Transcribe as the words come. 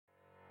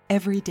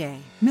Every day,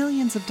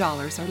 millions of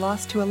dollars are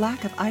lost to a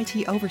lack of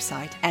IT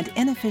oversight and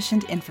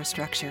inefficient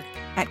infrastructure.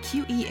 At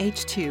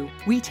QEH2,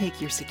 we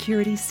take your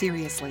security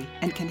seriously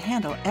and can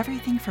handle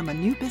everything from a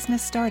new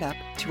business startup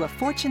to a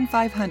Fortune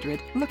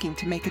 500 looking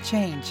to make a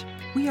change.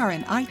 We are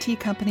an IT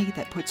company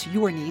that puts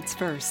your needs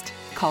first.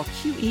 Call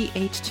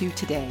QEH2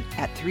 today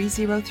at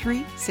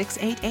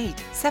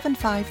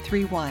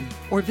 303-688-7531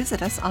 or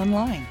visit us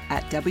online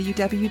at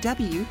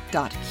www.qeh2.com.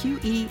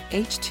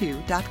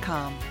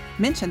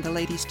 Mention the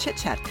Ladies Chit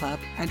Chat Club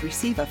and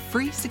receive a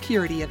free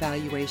security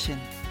evaluation.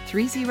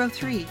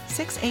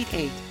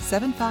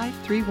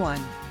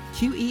 303-688-7531.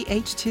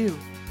 QEH2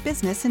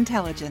 Business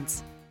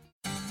Intelligence.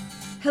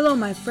 Hello,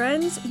 my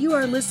friends. You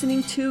are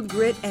listening to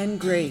Grit and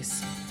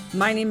Grace.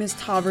 My name is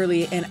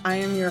Taverly, and I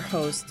am your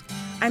host.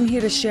 I'm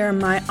here to share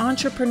my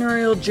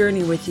entrepreneurial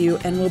journey with you,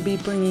 and we'll be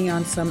bringing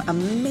on some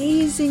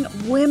amazing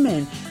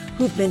women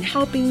who've been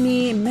helping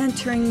me,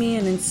 mentoring me,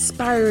 and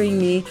inspiring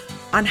me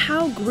on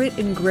how Grit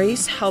and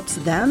Grace helps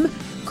them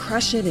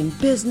crush it in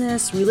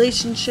business,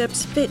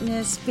 relationships,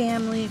 fitness,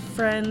 family,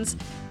 friends,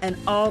 and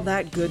all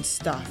that good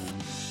stuff.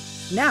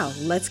 Now,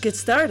 let's get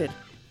started.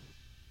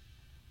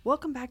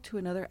 Welcome back to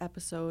another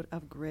episode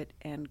of Grit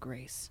and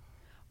Grace.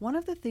 One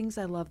of the things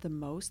I love the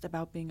most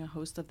about being a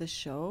host of this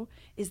show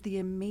is the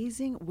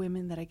amazing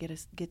women that I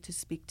get to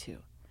speak to.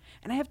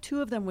 And I have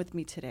two of them with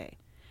me today.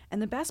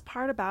 And the best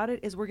part about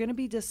it is we're going to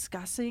be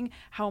discussing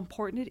how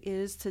important it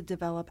is to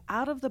develop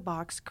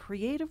out-of-the-box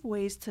creative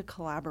ways to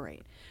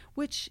collaborate,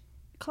 which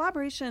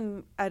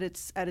collaboration at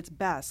its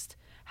best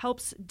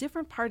helps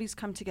different parties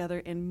come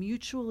together and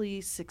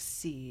mutually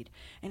succeed.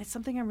 And it's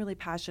something I'm really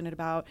passionate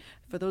about.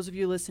 For those of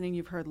you listening,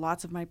 you've heard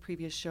lots of my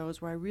previous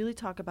shows where I really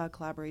talk about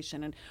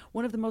collaboration. And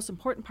one of the most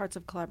important parts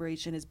of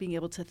collaboration is being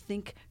able to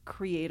think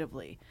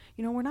creatively.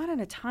 You know, we're not in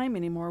a time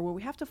anymore where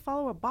we have to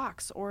follow a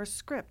box or a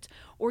script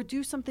or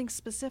do something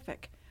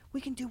specific.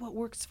 We can do what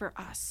works for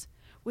us,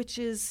 which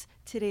is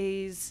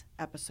today's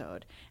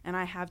episode. And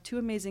I have two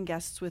amazing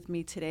guests with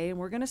me today. And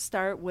we're going to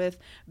start with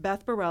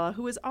Beth Barela,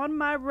 who is on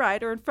my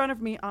right, or in front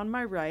of me on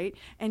my right.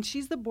 And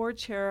she's the board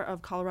chair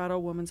of Colorado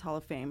Women's Hall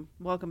of Fame.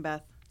 Welcome,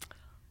 Beth.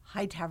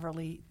 Hi,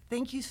 Taverly.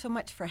 Thank you so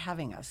much for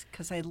having us,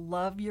 because I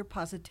love your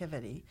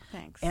positivity.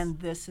 Thanks. And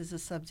this is a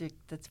subject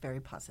that's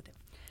very positive.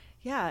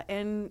 Yeah,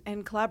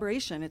 and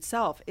collaboration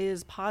itself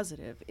is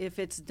positive if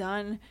it's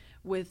done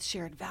with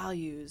shared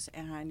values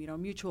and, you know,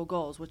 mutual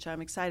goals, which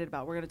I'm excited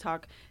about. We're going to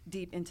talk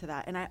deep into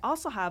that. And I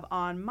also have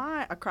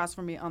across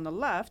from me on the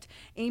left,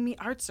 Amy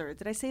Artzer.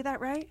 Did I say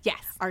that right?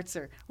 Yes.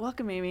 Artzer.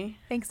 Welcome, Amy.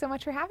 Thanks so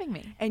much for having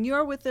me. And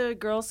you're with the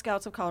Girl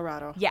Scouts of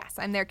Colorado. Yes,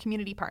 I'm their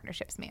community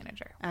partnerships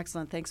manager.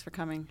 Excellent. Thanks for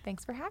coming.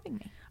 Thanks for having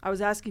me. I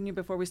was asking you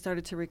before we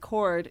started to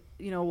record,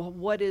 you know,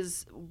 what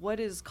is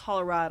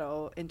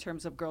Colorado in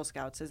terms of Girl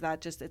Scouts? Is that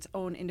just its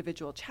own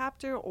individual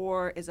chapter,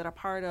 or is it a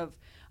part of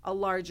a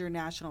larger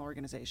national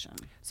organization?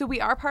 So we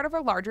are part of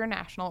a larger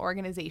national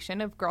organization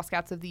of Girl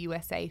Scouts of the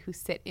USA who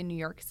sit in New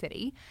York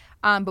City,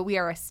 but we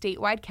are a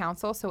statewide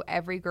council, so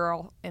every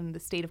girl in the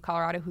state of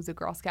Colorado who's a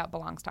Girl Scout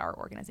belongs to our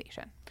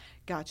organization.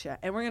 Gotcha.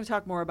 And we're going to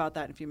talk more about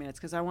that in a few minutes,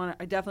 because I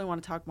definitely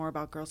want to talk more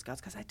about Girl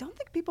Scouts, because I don't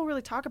think people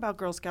really talk about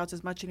Girl Scouts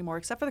as much anymore,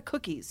 except for the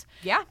cookies.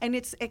 Yeah. And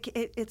it's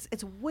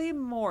way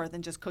more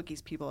than just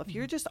cookies, people. If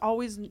you're just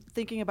always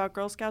thinking about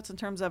Girl Scouts in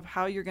terms of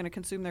how you're going to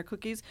consume their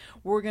cookies,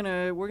 we're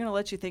gonna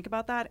let you think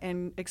about that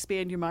and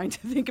expand your mind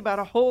to think about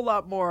a whole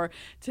lot more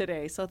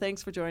today. So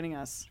thanks for joining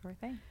us. Sure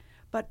thing.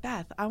 But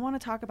Beth, I want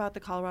to talk about the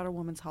Colorado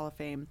Women's Hall of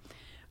Fame.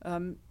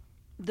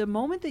 The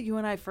moment that you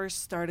and I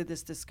first started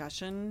this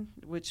discussion,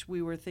 which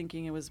we were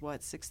thinking it was,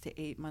 6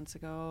 to 8 months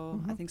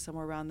ago, I think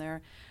somewhere around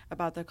there,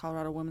 about the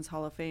Colorado Women's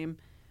Hall of Fame,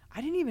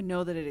 I didn't even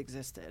know that it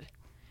existed.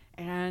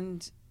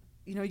 And,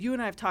 you know, you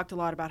and I have talked a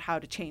lot about how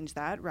to change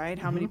that, right?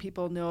 How many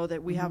people know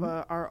that we have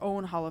our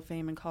own Hall of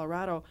Fame in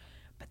Colorado.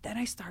 But then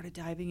I started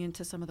diving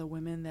into some of the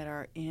women that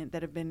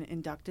have been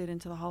inducted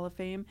into the Hall of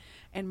Fame,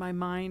 and my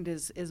mind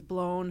is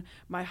blown.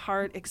 My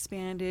heart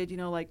expanded. You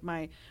know, like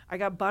I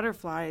got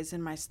butterflies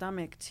in my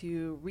stomach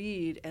to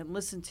read and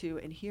listen to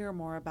and hear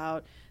more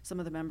about some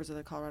of the members of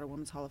the Colorado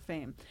Women's Hall of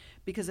Fame,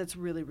 because it's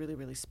really, really,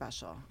 really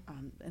special.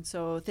 And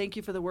so thank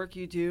you for the work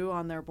you do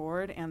on their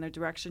board and the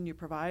direction you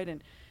provide,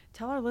 and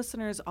tell our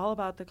listeners all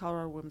about the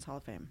Colorado Women's Hall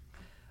of Fame.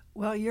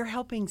 Well, you're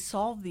helping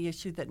solve the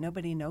issue that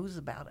nobody knows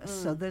about us,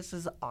 so this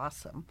is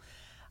awesome.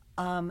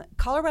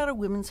 Colorado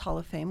Women's Hall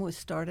of Fame was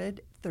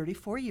started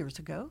 34 years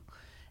ago,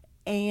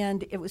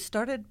 and it was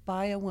started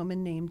by a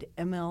woman named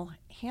M.L.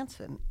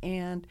 Hansen,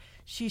 and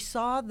she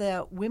saw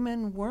that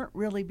women weren't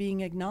really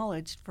being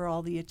acknowledged for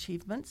all the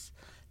achievements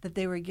that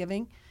they were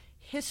giving.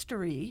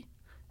 History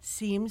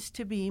seems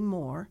to be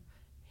more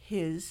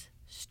his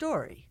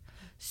story.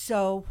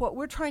 So what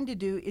we're trying to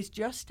do is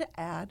just to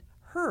add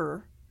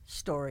her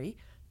story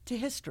to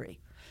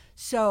history.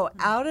 So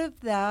out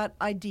of that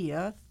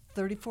idea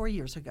 34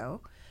 years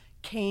ago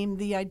came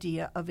the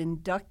idea of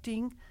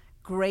inducting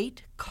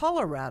great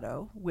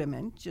Colorado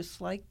women, just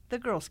like the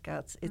Girl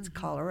Scouts, it's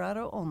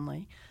Colorado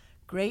only,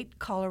 great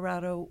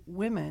Colorado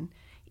women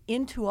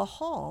into a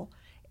hall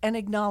and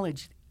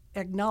acknowledge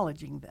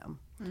acknowledging them.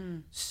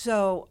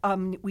 So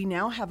we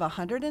now have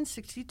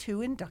 162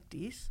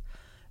 inductees.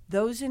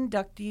 Those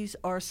inductees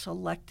are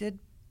selected,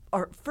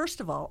 or first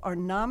of all, are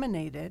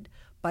nominated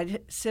by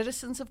the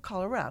citizens of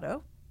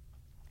Colorado.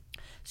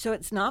 So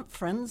it's not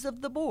friends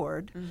of the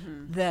board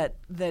that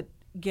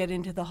get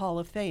into the Hall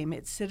of Fame.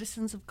 It's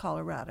citizens of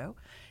Colorado.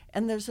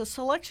 And there's a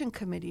selection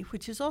committee,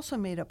 which is also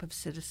made up of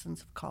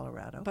citizens of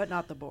Colorado. But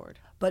not the board.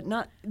 But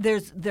not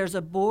there's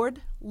a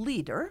board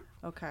leader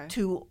Okay.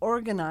 to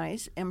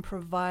organize and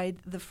provide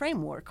the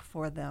framework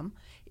for them.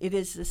 It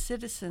is the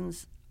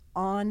citizens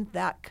on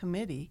that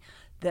committee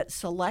that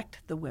select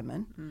the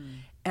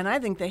women. And I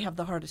think they have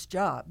the hardest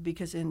job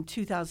because in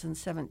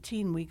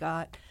 2017 we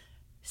got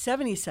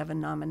 77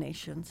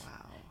 nominations.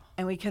 Wow.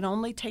 And we can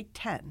only take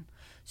 10.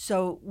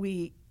 So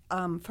we,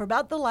 for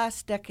about the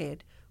last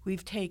decade,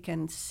 we've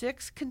taken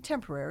 6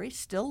 contemporary,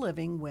 still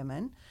living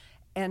women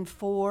and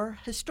 4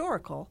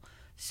 historical,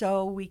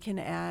 so we can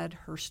add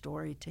her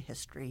story to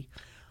history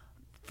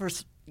for,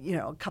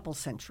 a couple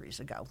centuries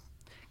ago.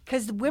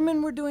 Because the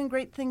women were doing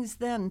great things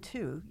then,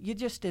 too. You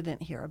just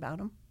didn't hear about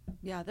them.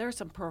 Yeah, there are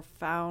some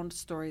profound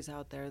stories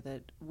out there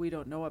that we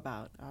don't know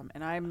about.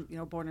 And I'm,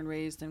 born and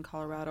raised in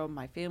Colorado.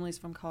 My family's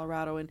from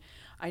Colorado, and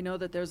I know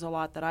that there's a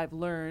lot that I've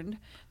learned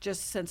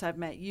just since I've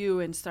met you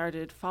and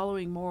started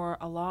following more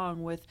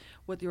along with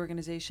what the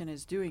organization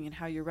is doing and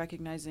how you're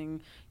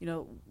recognizing,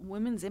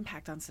 women's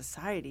impact on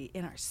society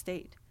in our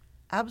state.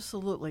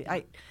 Absolutely.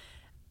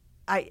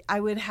 I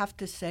would have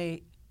to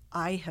say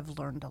I have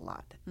learned a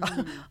lot.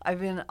 I've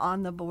been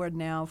on the board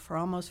now for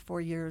almost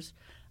 4 years.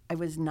 I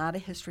was not a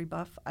history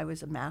buff. I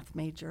was a math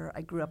major.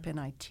 I grew up in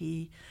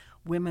IT.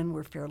 Women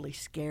were fairly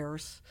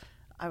scarce.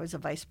 I was a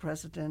vice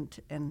president,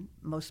 and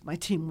most of my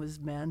team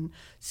was men.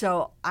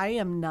 So I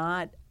am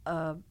not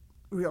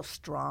real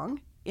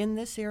strong in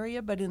this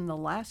area, but in the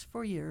last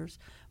 4 years,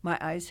 my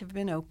eyes have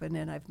been open,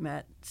 and I've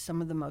met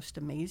some of the most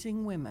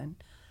amazing women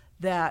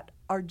that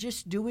are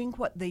just doing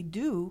what they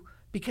do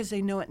because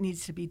they know it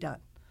needs to be done,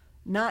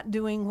 not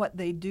doing what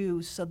they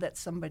do so that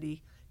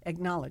somebody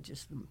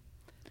acknowledges them.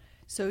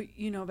 So,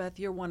 Beth,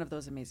 you're one of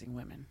those amazing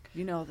women.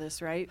 You know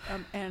this, right?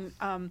 And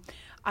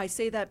I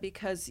say that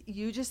because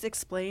you just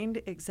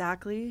explained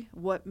exactly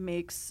what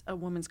makes a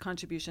woman's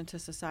contribution to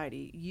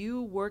society.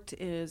 You worked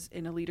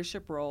in a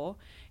leadership role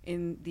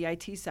in the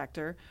IT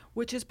sector,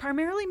 which is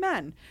primarily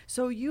men.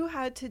 So you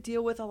had to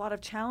deal with a lot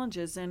of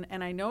challenges. And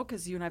I know,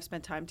 because you and I have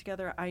spent time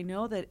together, I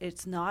know that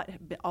it's not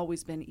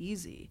always been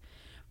easy.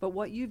 But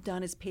what you've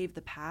done is pave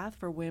the path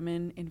for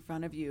women in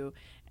front of you.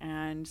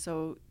 And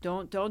so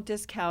don't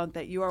discount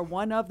that you are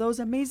one of those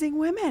amazing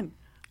women.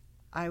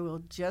 I will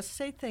just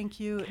say thank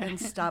you and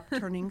stop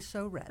turning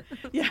so red.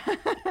 Yeah.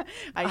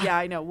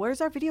 I know. Where's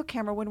our video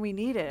camera when we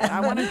need it? I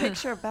want a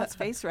picture of Beth's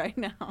face right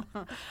now.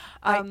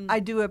 I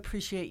do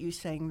appreciate you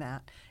saying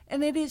that.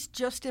 And it is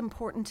just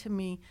important to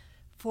me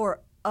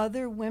for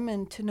other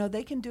women to know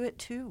they can do it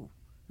too.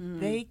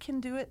 They can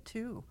do it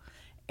too.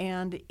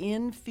 And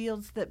in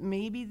fields that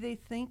maybe they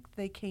think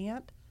they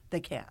can't, they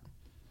can.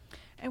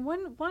 And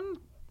one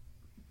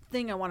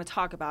thing I want to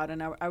talk about,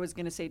 and I was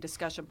going to say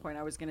discussion point,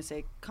 I was going to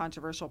say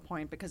controversial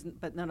point,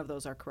 but none of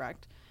those are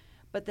correct.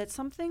 But that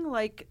something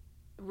like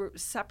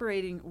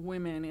separating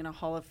women in a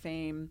Hall of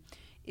Fame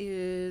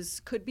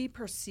could be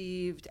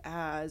perceived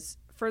as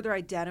further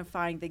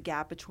identifying the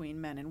gap between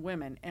men and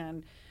women.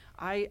 And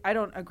I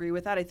don't agree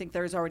with that. I think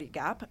there's already a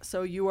gap.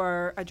 So you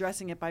are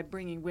addressing it by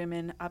bringing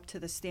women up to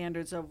the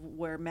standards of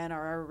where men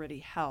are already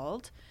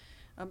held.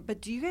 But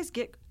do you guys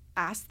get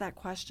asked that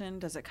question?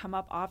 Does it come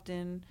up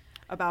often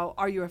about,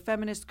 are you a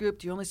feminist group?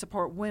 Do you only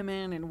support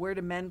women? And where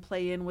do men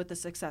play in with the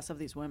success of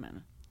these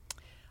women?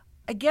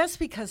 I guess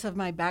because of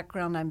my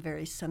background, I'm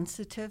very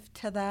sensitive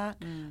to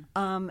that.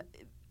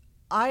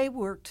 I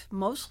worked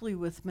mostly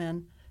with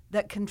men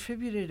that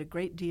contributed a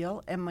great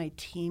deal, and my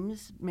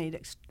teams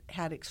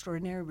had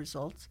extraordinary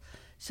results.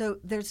 So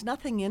there's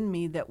nothing in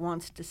me that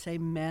wants to say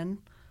men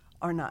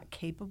are not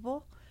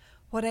capable.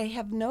 What I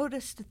have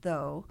noticed,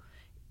 though,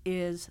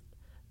 is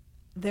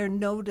they're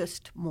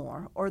noticed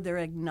more or they're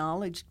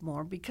acknowledged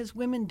more because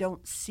women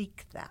don't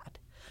seek that.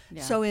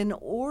 Yeah. So in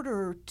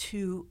order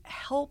to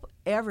help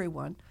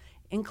everyone,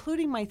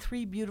 including my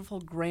 3 beautiful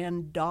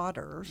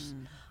granddaughters,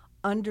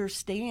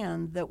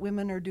 understand that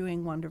women are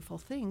doing wonderful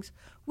things,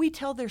 we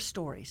tell their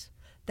stories.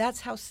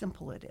 That's how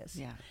simple it is.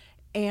 Yeah.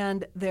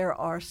 And there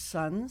are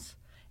sons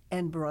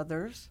and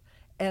brothers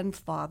and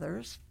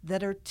fathers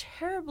that are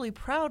terribly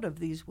proud of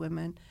these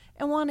women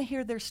and want to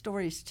hear their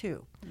stories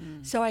too.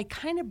 So I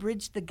kind of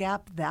bridge the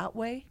gap that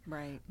way,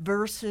 right?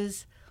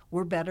 Versus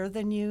we're better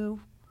than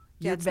you.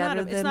 Yeah, it's not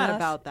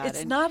about that.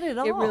 It's not at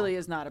all. It really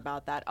is not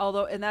about that.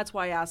 Although, and that's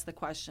why I asked the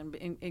question,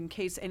 in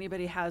case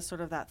anybody has sort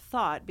of that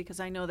thought,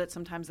 because I know that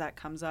sometimes that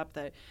comes up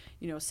that,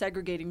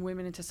 segregating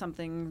women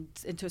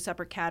into a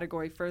separate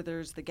category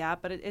furthers the gap,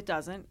 but it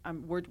doesn't.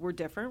 We're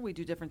different. We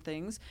do different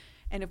things.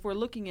 And if we're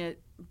looking at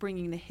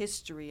bringing the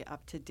history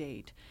up to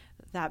date,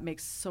 that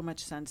makes so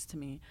much sense to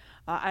me.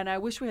 And I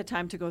wish we had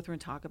time to go through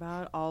and talk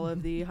about all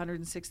of the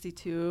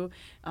 162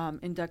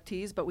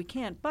 inductees, but we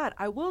can't. But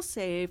I will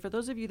say, for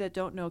those of you that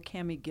don't know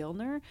Cami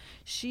Gilner,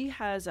 she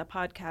has a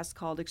podcast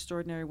called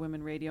Extraordinary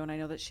Women Radio, and I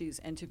know that she's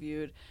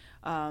interviewed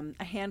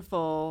a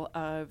handful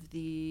of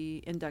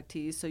the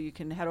inductees, so you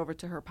can head over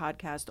to her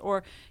podcast.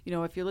 Or,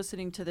 if you're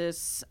listening to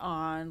this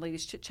on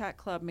Ladies Chit Chat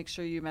Club, make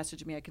sure you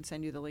message me. I can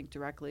send you the link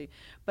directly.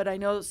 But I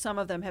know some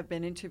of them have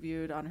been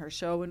interviewed on her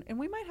show, and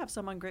we might have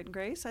some on Grit and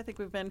Grace. I think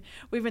we've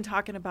been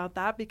talking about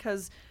that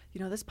because,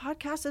 this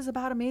podcast is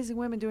about amazing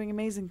women doing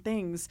amazing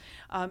things.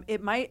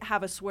 It might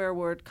have a swear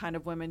word kind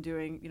of women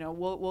doing,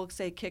 we'll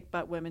say kick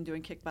butt women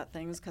doing kick butt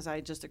things, because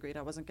I just agreed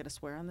I wasn't going to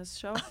swear on this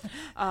show.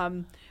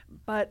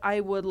 But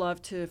I would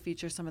love to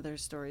feature some of their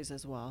stories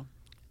as well.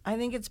 I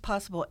think it's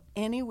possible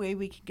any way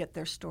we can get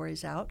their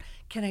stories out.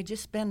 Can I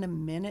just spend a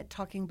minute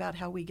talking about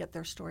how we get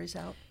their stories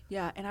out?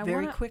 Yeah,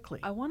 and quickly.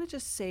 I want to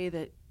just say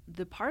that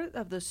the part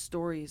of the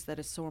stories that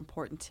is so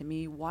important to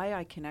me, why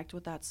I connect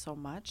with that so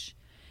much,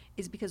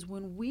 is because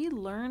when we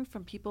learn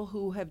from people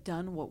who have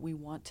done what we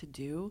want to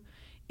do,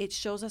 it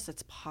shows us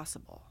it's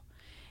possible.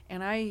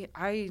 And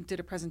I did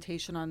a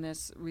presentation on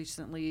this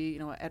recently,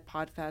 at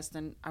PodFest,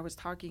 and I was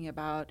talking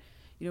about,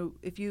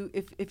 if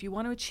you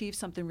want to achieve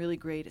something really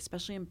great,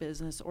 especially in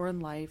business or in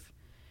life,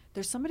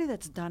 there's somebody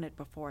that's done it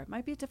before. It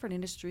might be a different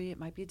industry, it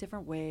might be a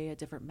different way, a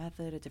different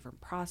method, a different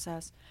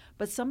process,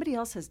 but somebody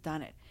else has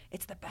done it.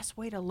 It's the best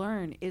way to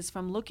learn is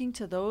from looking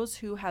to those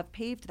who have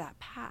paved that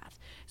path.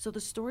 So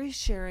the story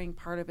sharing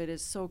part of it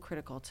is so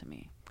critical to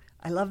me.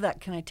 I love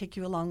that. Can I take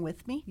you along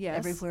with me? Yes.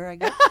 Everywhere I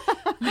go.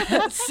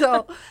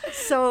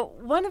 So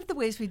one of the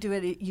ways we do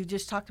it, you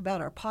just talked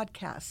about our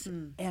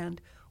podcasts,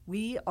 and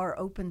we are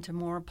open to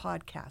more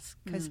podcasts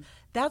because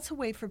that's a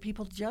way for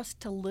people just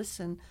to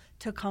listen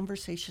to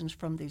conversations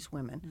from these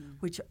women,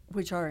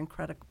 which are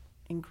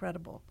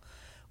incredible.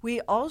 We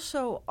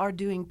also are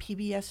doing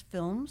PBS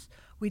films.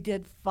 We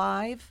did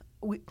 5.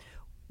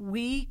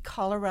 We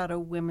Colorado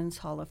Women's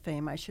Hall of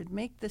Fame. I should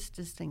make this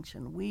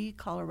distinction. We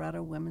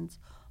Colorado Women's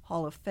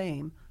Hall of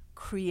Fame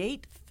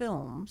create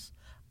films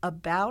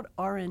about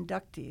our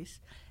inductees,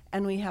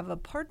 and we have a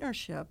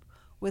partnership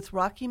with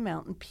Rocky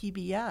Mountain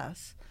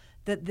PBS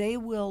that they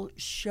will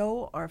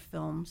show our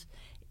films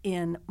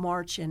in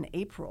March and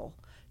April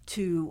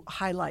to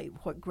highlight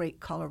what great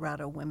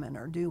Colorado women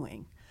are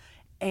doing.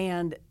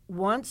 And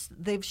once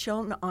they've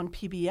shown on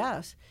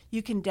PBS,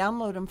 you can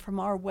download them from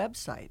our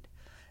website.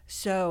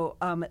 So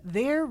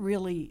they're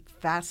really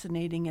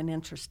fascinating and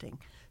interesting.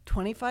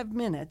 25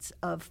 minutes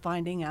of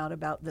finding out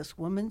about this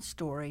woman's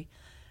story.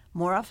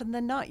 More often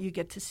than not, you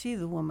get to see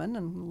the woman,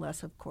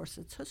 unless, of course,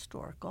 it's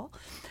historical.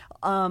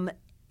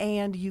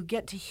 And you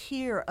get to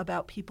hear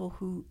about people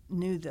who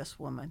knew this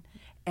woman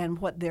and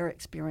what their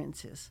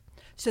experience is.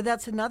 So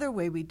that's another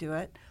way we do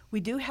it. We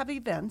do have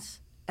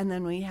events, and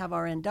then we have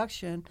our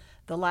induction.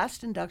 The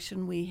last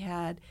induction, we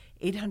had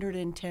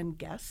 810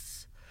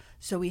 guests.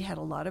 So we had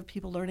a lot of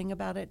people learning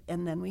about it,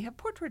 and then we have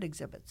portrait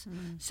exhibits.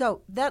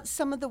 So that's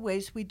some of the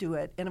ways we do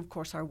it, and of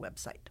course our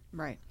website.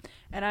 Right.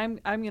 And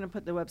I'm going to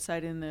put the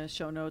website in the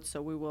show notes,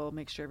 so we will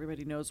make sure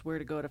everybody knows where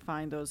to go to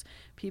find those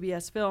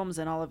PBS films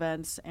and all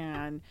events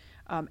and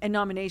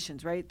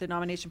nominations, right? The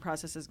nomination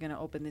process is going to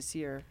open this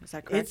year. Is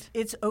that correct?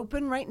 It's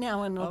open right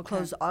now, and it'll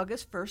close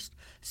August 1st.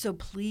 So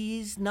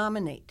please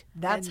nominate.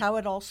 That's how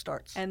it all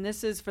starts. And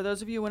this is, for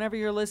those of you, whenever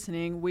you're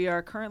listening, we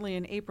are currently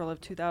in April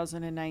of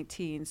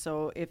 2019.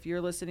 So if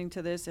you're listening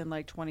to this in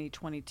like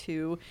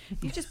 2022,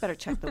 you just better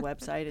check the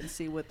website and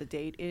see what the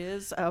date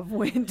is of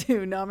when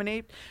to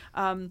nominate.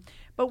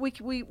 But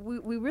we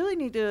really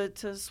need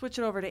to switch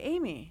it over to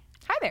Amy.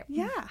 Hi there.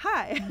 Yeah,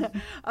 hi.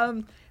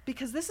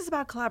 Because this is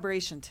about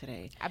collaboration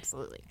today.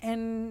 Absolutely.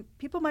 And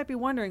people might be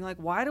wondering, like,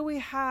 why do we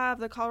have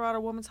the Colorado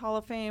Women's Hall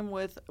of Fame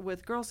with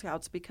Girl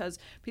Scouts? Because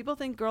people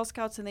think Girl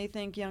Scouts and they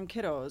think young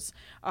kiddos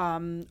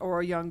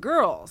or young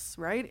girls,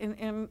 right?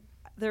 And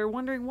they're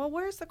wondering, well,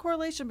 where's the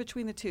correlation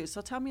between the two?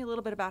 So tell me a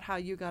little bit about how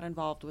you got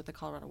involved with the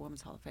Colorado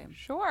Women's Hall of Fame.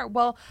 Sure.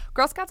 Well,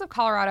 Girl Scouts of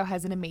Colorado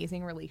has an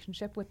amazing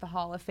relationship with the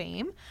Hall of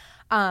Fame.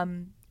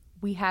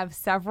 We have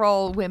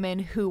several women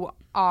who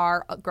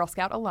are Girl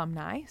Scout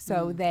alumni,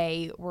 so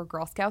they were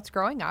Girl Scouts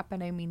growing up.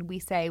 And I mean, we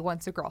say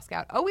once a Girl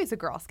Scout, always a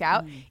Girl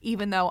Scout.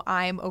 Even though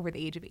I'm over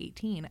the age of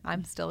 18,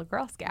 I'm still a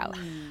Girl Scout.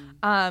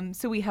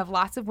 So we have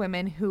lots of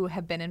women who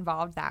have been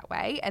involved that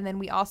way. And then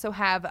we also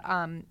have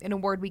an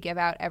award we give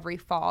out every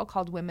fall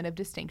called Women of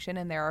Distinction,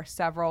 and there are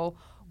several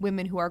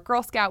women who are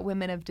Girl Scout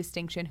women of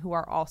distinction who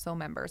are also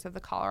members of the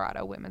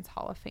Colorado Women's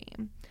Hall of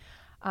Fame.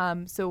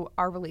 So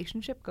our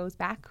relationship goes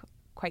back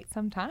quite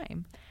some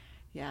time.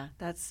 Yeah,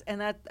 that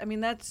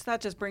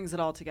just brings it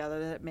all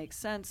together. That makes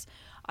sense.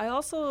 I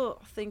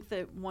also think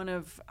that one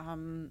of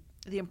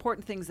the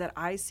important things that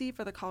I see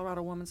for the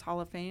Colorado Women's Hall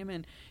of Fame.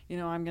 And, you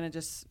know,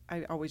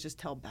 I always just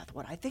tell Beth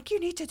what I think you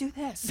need to do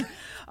this.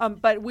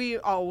 But we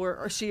all were,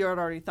 or she had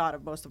already thought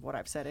of most of what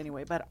I've said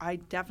anyway. But I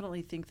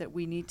definitely think that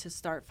we need to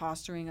start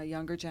fostering a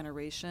younger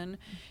generation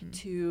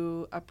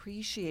to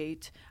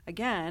appreciate,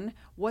 again,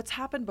 what's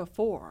happened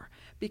before.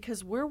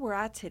 Because where we're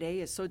at today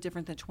is so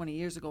different than 20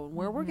 years ago. And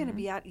where we're going to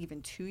be at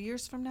even 2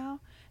 years from now,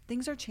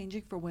 things are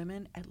changing for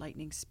women at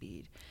lightning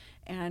speed.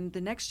 And the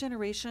next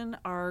generation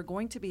are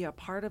going to be a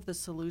part of the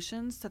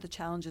solutions to the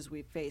challenges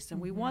we've faced. And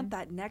we want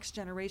that next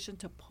generation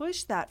to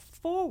push that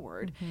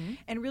forward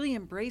and really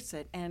embrace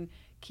it and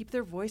keep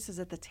their voices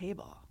at the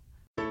table.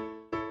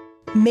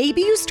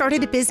 Maybe you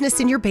started a business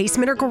in your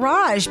basement or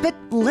garage, but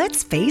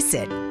let's face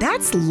it,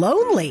 that's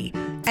lonely.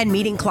 And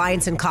meeting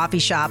clients in coffee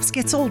shops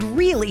gets old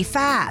really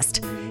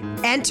fast.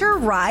 Enter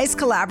Rise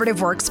Collaborative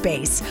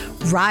Workspace.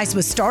 Rise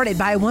was started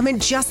by a woman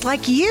just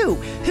like you,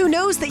 who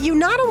knows that you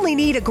not only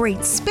need a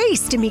great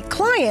space to meet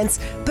clients,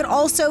 but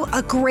also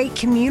a great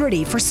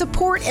community for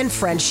support and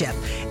friendship.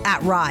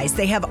 At Rise,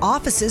 they have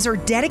offices or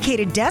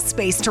dedicated desk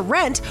space to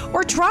rent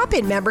or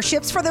drop-in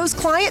memberships for those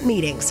client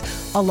meetings.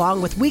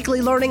 Along with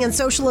weekly learning and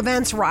social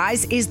events,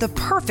 Rise is the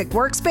perfect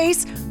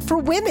workspace for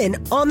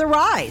women on the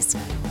rise.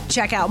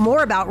 Check out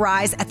more about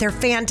Rise at their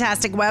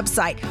fantastic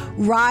website,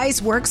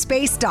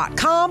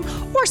 riseworkspace.com,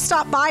 or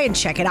stop by and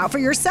check it out for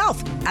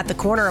yourself at the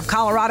corner of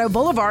Colorado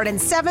Boulevard and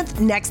 7th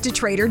next to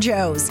Trader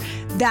Joe's.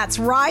 That's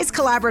Rise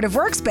Collaborative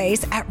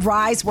Workspace at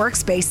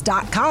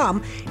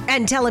riseworkspace.com,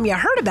 and tell them you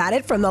heard about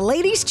it from the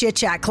Ladies Chit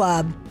Chat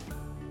Club.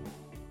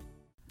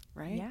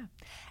 Right? Yeah.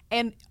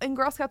 And in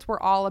Girl Scouts, we're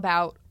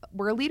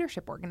a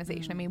leadership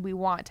organization. I mean, we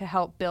want to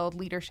help build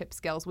leadership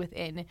skills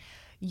within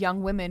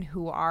young women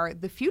who are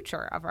the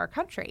future of our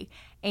country.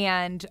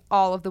 And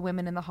all of the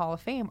women in the Hall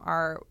of Fame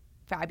are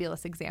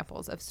fabulous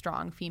examples of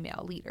strong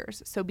female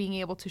leaders. So being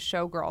able to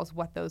show girls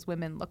what those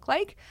women look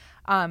like,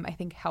 I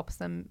think helps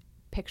them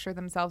picture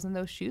themselves in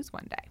those shoes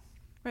one day.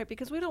 Right,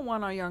 because we don't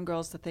want our young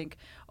girls to think,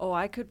 oh,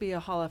 I could be a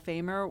Hall of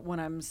Famer when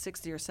I'm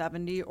 60 or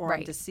 70 or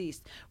I'm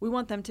deceased. We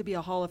want them to be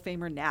a Hall of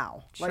Famer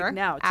now. Sure. Like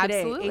now,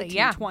 today, Absolutely.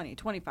 18, 20,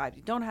 25.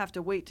 You don't have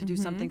to wait to do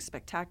something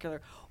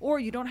spectacular. Or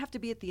you don't have to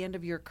be at the end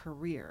of your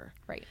career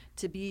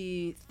to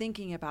be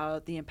thinking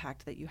about the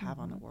impact that you have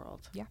on the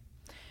world. Yeah.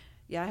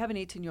 Yeah, I have an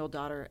 18-year-old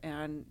daughter,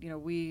 and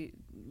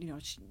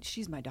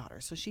she's my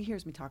daughter, so she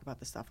hears me talk about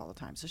this stuff all the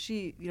time. So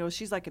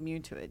she's like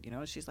immune to it.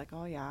 She's like,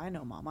 oh yeah, I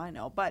know, Mom, I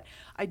know. But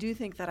I do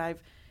think that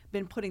I've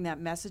been putting that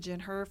message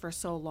in her for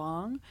so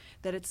long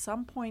that at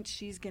some point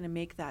she's going to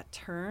make that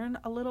turn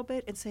a little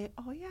bit and say,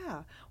 oh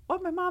yeah,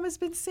 what my mom has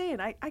been saying,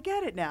 I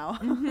get it now.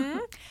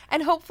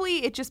 And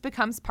hopefully it just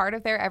becomes part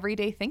of their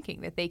everyday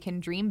thinking, that they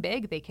can dream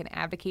big, they can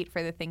advocate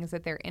for the things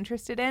that they're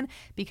interested in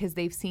because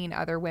they've seen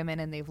other women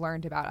and they've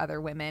learned about other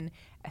women,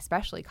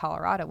 especially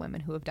Colorado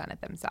women who have done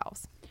it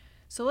themselves.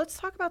 So let's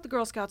talk about the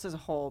Girl Scouts as a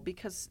whole,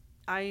 because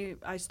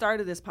I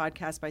started this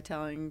podcast by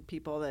telling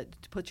people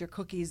that to put your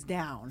cookies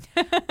down.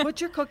 Put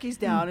your cookies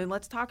down, and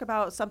let's talk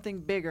about something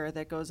bigger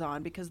that goes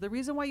on, because the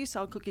reason why you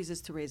sell cookies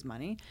is to raise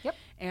money. Yep.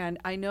 And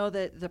I know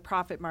that the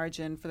profit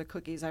margin for the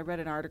cookies, I read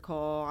an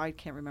article, I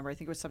can't remember, I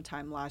think it was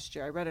sometime last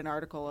year, I read an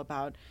article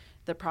about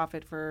the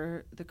profit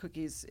for the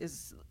cookies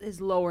is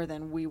lower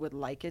than we would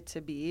like it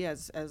to be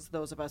as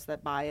those of us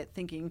that buy it,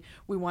 thinking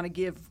we want to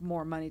give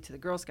more money to the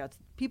Girl Scouts.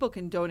 People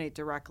can donate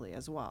directly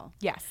as well.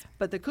 Yes.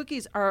 But the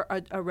cookies are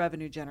a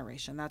revenue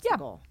generation. That's the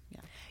goal.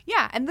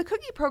 Yeah, and the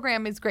cookie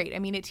program is great. I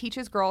mean, it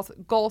teaches girls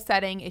goal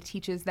setting. It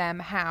teaches them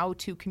how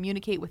to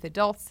communicate with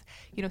adults.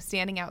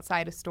 Standing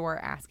outside a store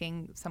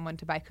asking someone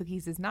to buy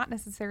cookies is not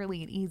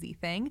necessarily an easy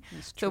thing.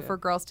 So for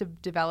girls to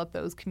develop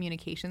those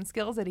communication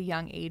skills at a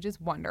young age is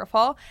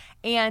wonderful.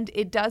 And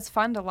it does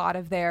fund a lot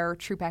of their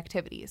troop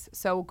activities.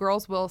 So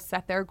girls will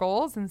set their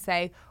goals and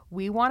say,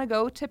 we want to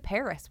go to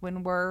Paris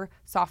when we're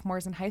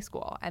sophomores in high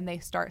school. And they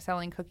start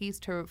selling cookies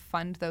to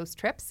fund those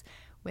trips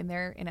when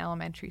they're in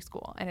elementary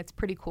school. And it's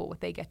pretty cool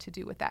what they get to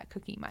do with that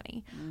cookie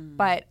money.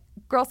 But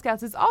Girl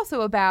Scouts is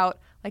also about,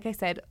 like I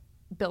said,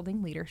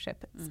 building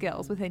leadership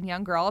skills within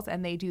young girls.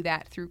 And they do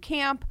that through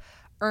camp,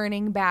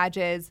 earning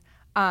badges,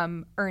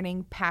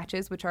 earning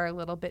patches, which are a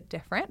little bit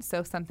different.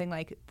 So something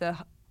like the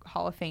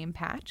Hall of Fame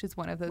patch is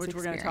one of those experiences.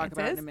 Which we're going to talk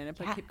about in a minute,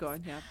 but keep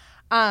going.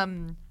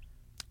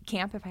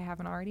 Camp, if I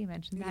haven't already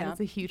mentioned that, is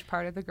a huge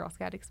part of the Girl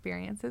Scout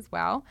experience as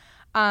well.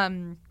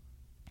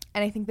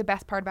 And I think the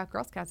best part about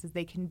Girl Scouts is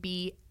they can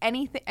be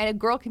anything, and a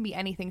girl can be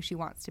anything she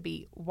wants to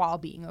be while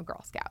being a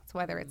Girl Scout. So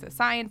whether it's a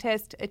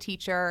scientist, a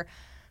teacher,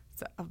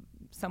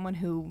 someone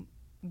who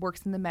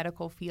works in the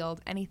medical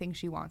field, anything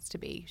she wants to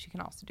be, she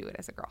can also do it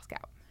as a Girl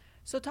Scout.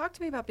 So talk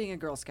to me about being a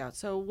Girl Scout.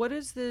 So what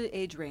is the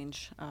age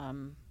range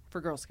for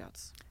Girl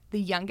Scouts? The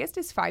youngest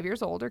is 5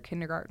 years old, or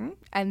kindergarten,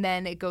 and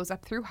then it goes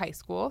up through high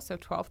school, so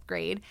 12th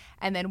grade.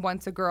 And then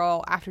once a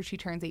girl, after she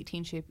turns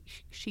 18,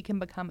 she can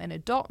become an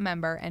adult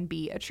member and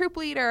be a troop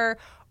leader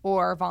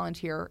or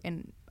volunteer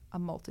in a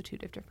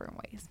multitude of different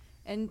ways.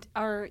 And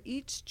are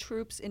each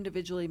troops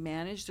individually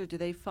managed, or do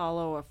they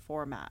follow a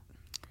format?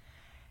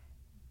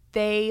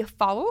 They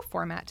follow a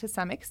format to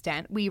some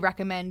extent. We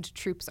recommend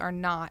troops are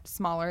not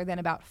smaller than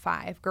about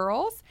 5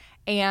 girls,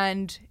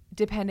 and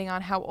depending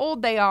on how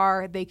old they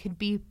are, they could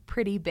be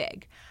pretty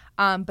big.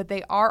 But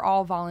they are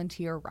all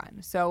volunteer run.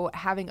 So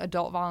having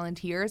adult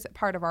volunteers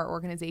part of our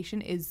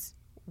organization is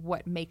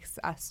what makes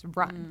us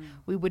run.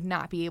 We would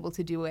not be able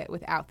to do it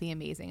without the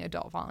amazing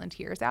adult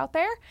volunteers out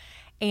there.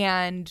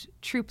 And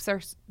troops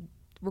are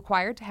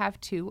required to have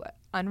 2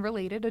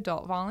 unrelated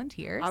adult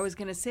volunteers. I was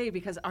going to say,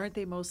 because aren't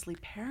they mostly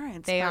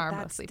parents? They But are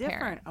that's mostly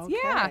different. parents. Okay.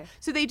 Yeah.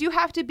 So they do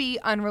have to be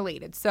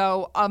unrelated.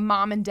 So a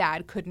mom and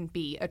dad couldn't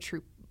be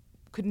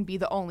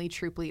the only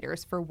troop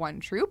leaders for one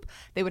troop.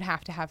 They would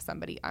have to have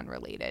somebody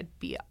unrelated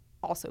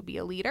also be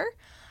a leader.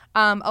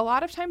 A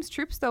lot of times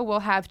troops, though, will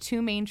have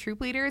 2 main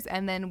troop leaders,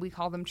 and then we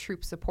call them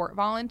troop support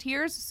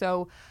volunteers.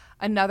 So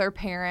another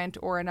parent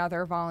or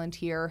another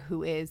volunteer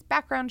who is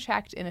background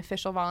checked, an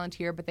official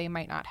volunteer, but they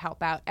might not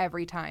help out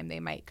every time. They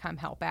might come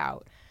help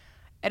out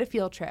at a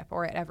field trip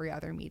or at every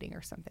other meeting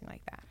or something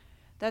like that.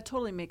 That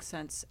totally makes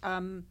sense.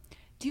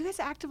 Do you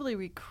guys actively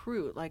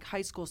recruit like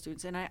high school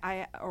students and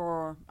I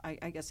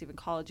guess even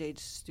college age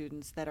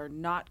students that are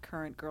not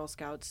current Girl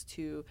Scouts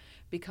to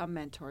become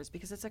mentors?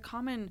 Because it's a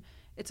common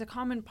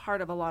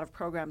part of a lot of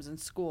programs in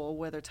school,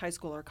 whether it's high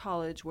school or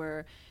college,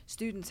 where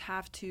students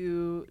have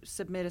to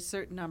submit a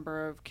certain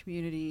number of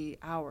community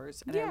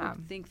hours. And I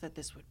would think that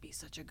this would be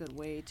such a good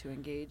way to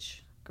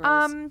engage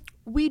girls.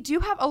 We do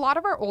have a lot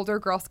of our older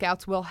Girl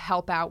Scouts will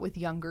help out with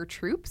younger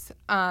troops.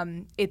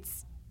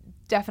 It's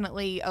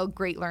definitely a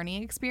great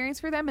learning experience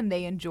for them and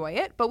they enjoy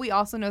it. But we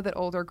also know that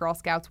older Girl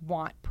Scouts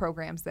want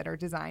programs that are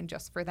designed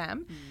just for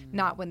them,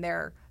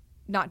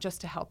 not just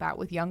to help out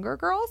with younger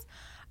girls.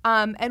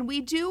 And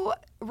we do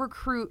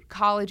recruit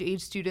college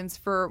age students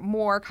for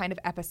more kind of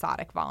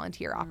episodic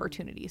volunteer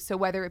opportunities. So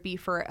whether it be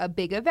for a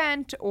big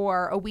event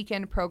or a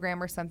weekend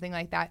program or something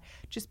like that,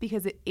 just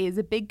because it is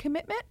a big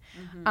commitment.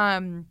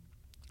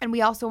 And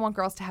we also want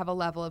girls to have a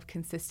level of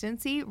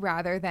consistency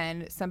rather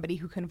than somebody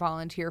who can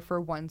volunteer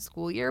for one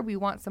school year. We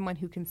want someone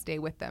who can stay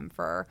with them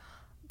for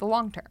the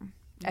long term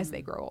as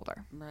they grow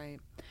older. Right.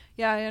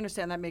 Yeah, I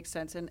understand. That makes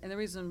sense. And the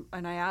reason,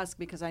 and I ask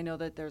because I know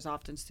that there's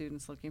often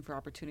students looking for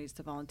opportunities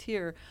to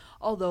volunteer,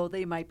 although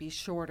they might be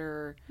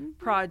shorter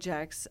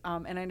projects.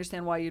 And I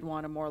understand why you'd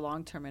want a more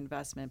long-term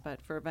investment,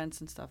 but for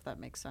events and stuff, that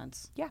makes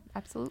sense. Yeah,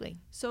 absolutely.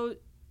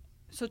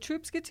 So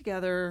troops get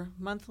together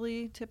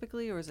monthly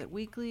typically, or is it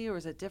weekly, or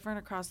is it different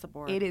across the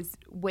board? It is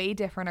way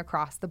different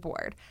across the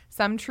board.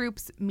 Some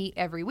troops meet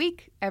every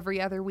week, every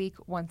other week,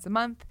 once a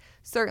month.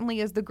 Certainly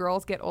as the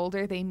girls get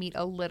older, they meet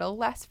a little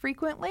less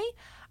frequently,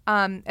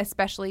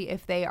 especially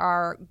if they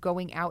are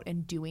going out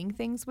and doing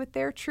things with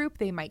their troop.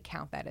 They might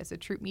count that as a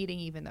troop meeting,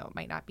 even though it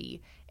might not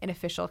be an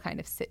official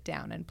kind of sit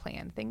down and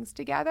plan things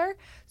together.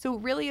 So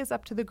it really is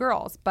up to the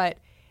girls, but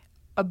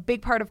a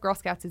big part of Girl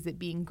Scouts is it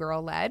being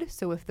girl-led.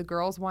 So if the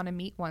girls want to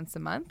meet once a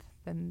month,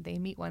 then they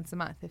meet once a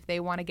month. If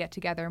they want to get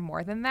together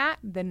more than that,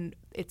 then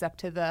it's up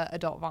to the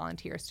adult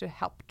volunteers to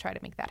help try to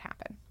make that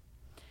happen.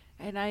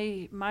 And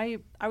I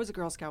was a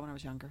Girl Scout when I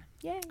was younger.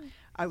 Yay.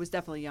 I was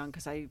definitely young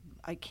because I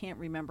can't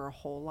remember a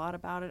whole lot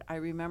about it. I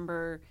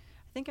remember,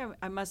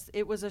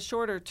 it was a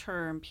shorter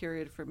term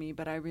period for me,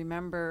 but I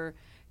remember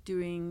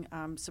doing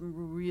some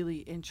really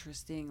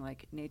interesting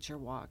like nature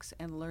walks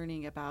and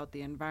learning about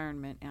the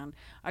environment. And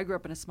I grew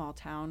up in a small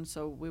town,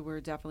 so we were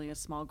definitely a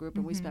small group,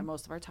 and we spent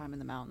most of our time in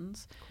the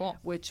mountains,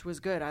 which was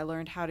good. I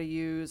learned how to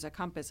use a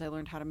compass. I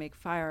learned how to make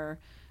fire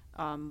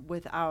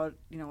without,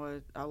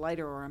 a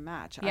lighter or a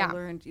match. Yeah.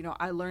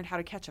 I learned how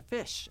to catch a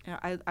fish.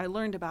 I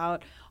learned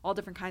about all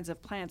different kinds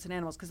of plants and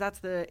animals because that's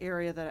the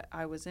area that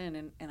I was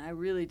in. And I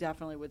really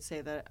definitely would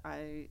say that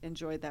I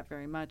enjoyed that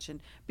very much. And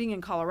being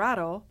in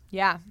Colorado,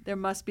 there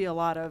must be a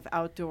lot of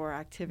outdoor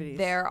activities.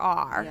 There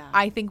are. Yeah.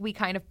 I think we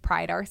kind of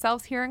pride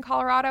ourselves here in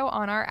Colorado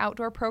on our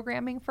outdoor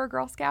programming for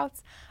Girl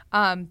Scouts.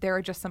 There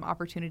are just some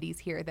opportunities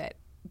here that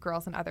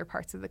girls in other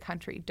parts of the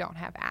country don't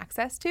have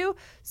access to.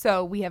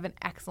 So we have an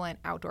excellent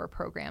outdoor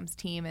programs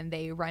team, and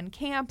they run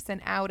camps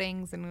and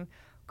outings, and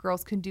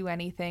girls can do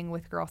anything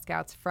with Girl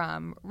Scouts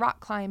from rock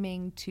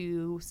climbing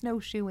to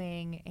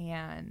snowshoeing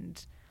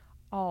and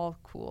all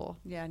cool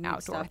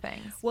outdoor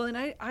things. Well, and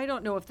I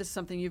don't know if this is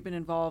something you've been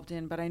involved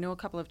in, but I know a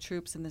couple of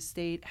troops in the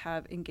state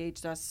have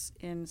engaged us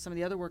in some of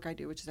the other work I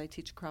do, which is I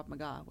teach Krav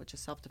Maga, which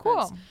is self-defense.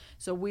 Cool.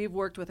 So we've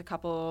worked with a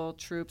couple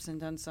troops and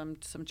done some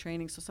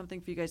training. So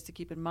something for you guys to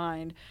keep in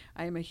mind.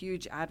 I am a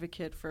huge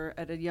advocate for,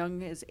 at a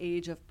young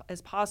age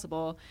as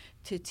possible,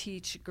 to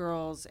teach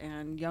girls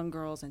and young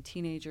girls and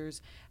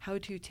teenagers how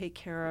to take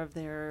care of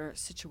their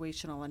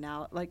situational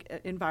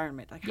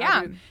environment, like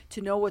how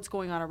to know what's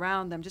going on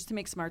around them, just to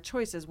make smart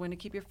choices. When to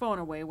keep your phone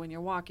away when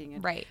you're walking,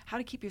 and how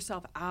to keep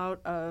yourself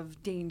out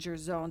of danger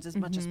zones as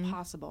much as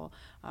possible.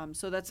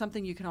 So that's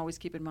something you can always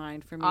keep in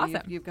mind. For me,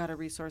 awesome. You've got a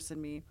resource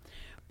in me.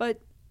 But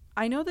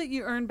I know that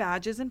you earn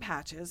badges and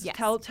patches. Yes.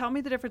 Tell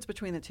me the difference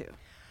between the two.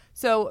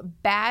 So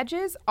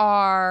badges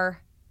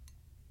are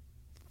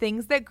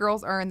things that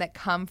girls earn that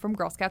come from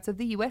Girl Scouts of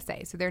the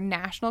USA. So they're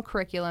national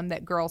curriculum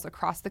that girls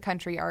across the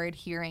country are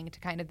adhering to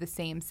kind of the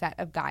same set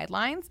of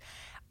guidelines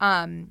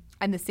and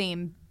the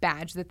same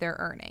badge that they're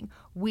earning.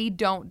 We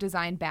don't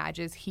design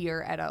badges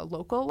here at a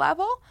local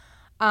level.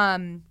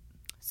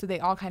 So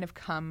they all kind of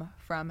come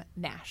from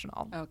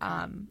national.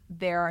 Okay.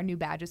 There are new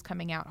badges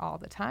coming out all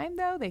the time,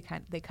 though. They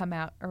come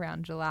out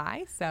around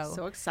July.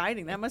 So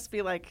exciting. That must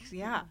be like,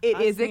 yeah. it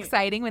that's is neat.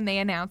 exciting when they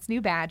announce new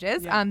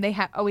badges. Yeah. They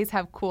always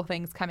have cool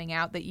things coming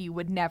out that we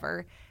would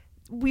never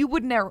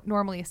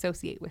normally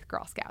associate with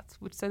Girl Scouts,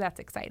 so that's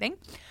exciting.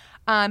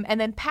 And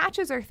then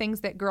patches are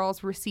things that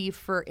girls receive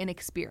for an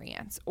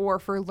experience or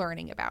for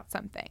learning about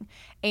something.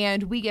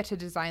 And we get to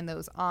design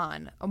those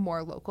on a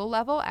more local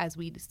level as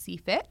we see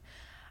fit.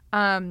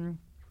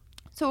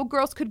 So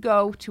girls could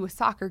go to a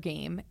soccer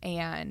game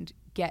and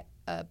get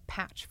a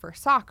patch for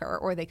soccer,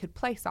 or they could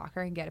play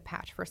soccer and get a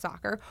patch for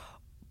soccer.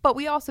 But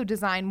we also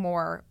design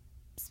more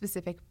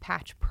specific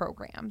patch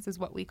programs, is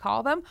what we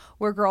call them,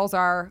 where girls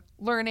are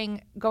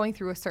going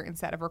through a certain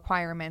set of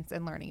requirements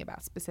and learning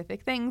about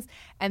specific things,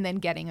 and then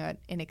getting an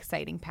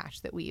exciting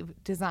patch that we've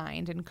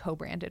designed and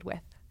co-branded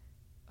with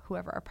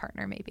whoever our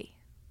partner may be.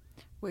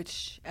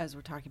 Which, as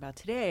we're talking about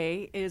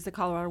today, is the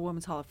Colorado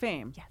Women's Hall of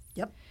Fame. Yes.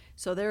 Yep.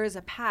 So there is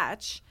a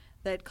patch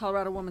that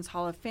Colorado Women's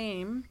Hall of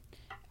Fame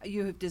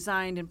you have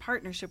designed in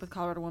partnership with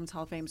Colorado Women's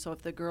Hall of Fame. So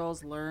if the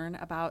girls learn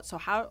about,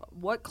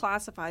 what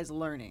classifies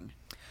learning?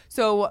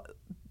 So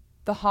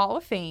the Hall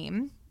of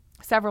Fame,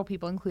 several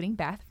people, including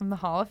Beth from the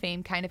Hall of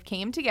Fame, kind of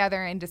came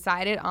together and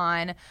decided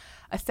on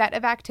a set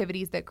of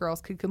activities that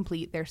girls could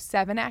complete. There's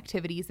 7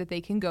 activities that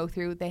they can go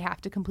through. They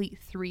have to complete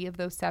 3 of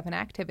those 7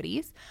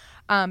 activities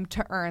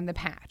to earn the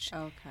patch.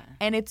 Okay.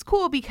 And it's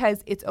cool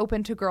because it's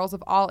open to girls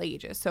of all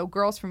ages. So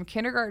girls from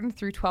kindergarten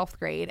through 12th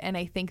grade. And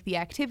I think the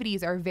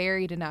activities are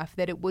varied enough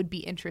that it would be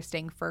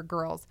interesting for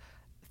girls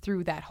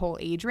through that whole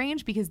age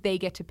range, because they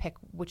get to pick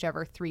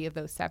whichever 3 of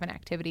those 7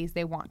 activities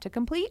they want to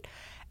complete,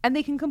 and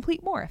they can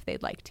complete more if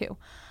they'd like to.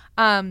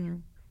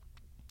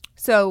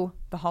 So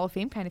the Hall of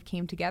Fame kind of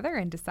came together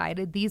and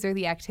decided these are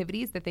the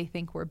activities that they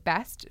think were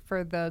best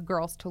for the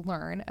girls to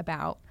learn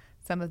about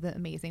some of the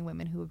amazing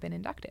women who have been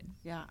inducted.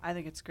 Yeah, I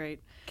think it's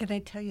great. Can I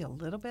tell you a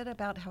little bit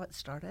about how it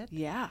started?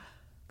 Yeah.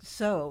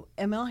 So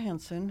ML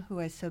Hansen, who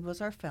I said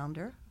was our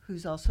founder,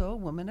 who's also a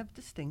woman of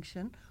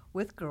distinction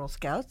with Girl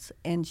Scouts,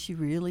 and she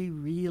really,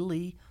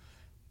 really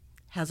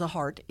has a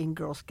heart in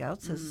Girl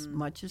Scouts as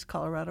much as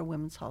Colorado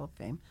Women's Hall of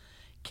Fame,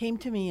 came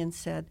to me and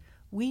said,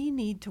 we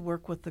need to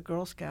work with the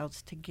Girl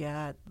Scouts to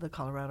get the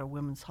Colorado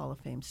Women's Hall of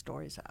Fame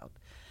stories out.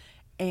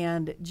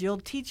 And Jill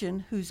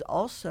Teachin, who's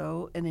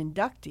also an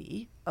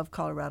inductee of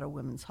Colorado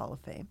Women's Hall of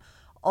Fame,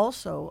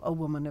 also a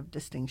woman of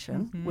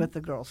distinction with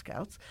the Girl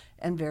Scouts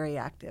and very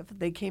active,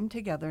 they came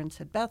together and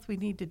said, Beth, we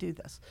need to do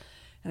this.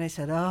 And I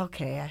said,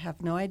 okay, I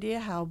have no idea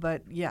how,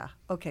 but yeah,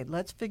 okay,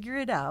 let's figure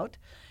it out.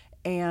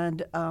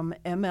 And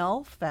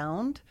ML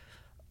found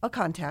a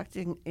contact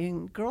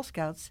in Girl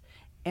Scouts,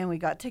 and we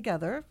got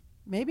together,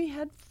 maybe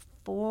had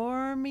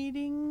 4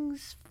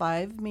 meetings,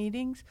 5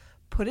 meetings,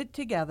 put it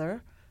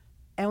together,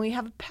 and we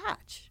have a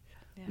patch.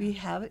 Yeah. We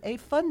have a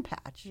fun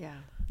patch. Yeah.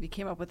 You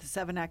came up with the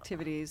 7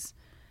 activities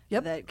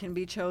Yep. that can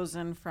be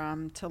chosen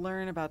from to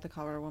learn about the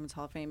Colorado Women's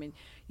Hall of Fame. And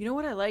you know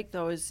what I like,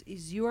 though, is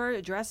you are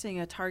addressing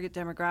a target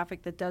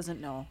demographic that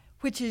doesn't know.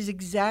 Which is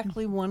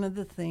exactly one of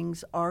the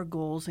things our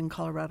goals in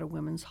Colorado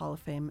Women's Hall of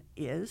Fame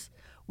is.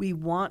 We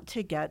want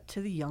to get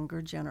to the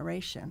younger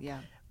generation. Yeah.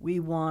 We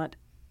want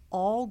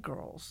all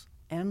girls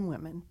and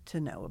women to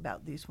know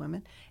about these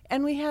women.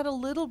 And we had a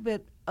little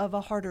bit of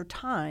a harder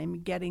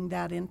time getting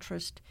that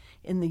interest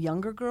in the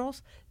younger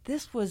girls.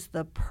 This was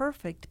the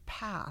perfect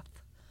path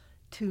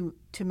to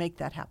make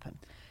that happen.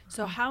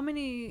 So how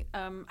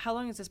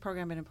long has this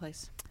program been in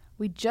place?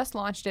 We just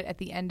launched it at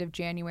the end of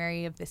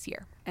January of this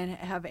year. And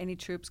have any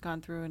troops gone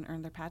through and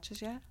earned their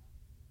patches yet?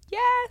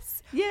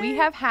 Yes. Yay. We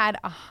have had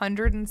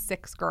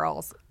 106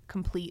 girls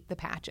complete the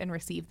patch and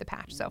receive the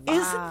patch so far.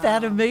 Isn't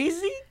that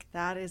amazing?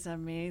 That is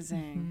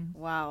amazing.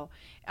 Wow.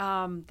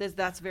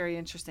 That's very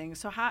interesting.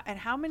 So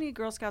how many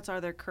Girl Scouts are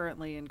there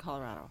currently in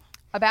Colorado?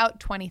 About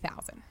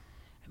 20,000.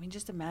 I mean,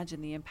 just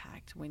imagine the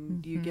impact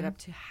when you get up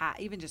to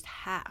even just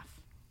half.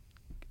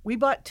 We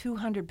bought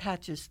 200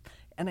 patches,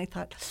 and I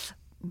thought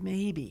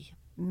maybe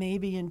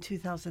in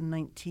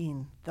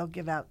 2019 they'll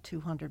give out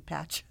 200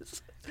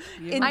 patches.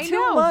 Yeah. In I 2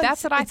 know, months,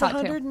 that's what I it's thought too.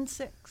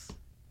 106.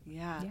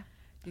 Yeah. Yeah.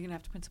 You're going to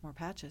have to print some more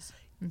patches.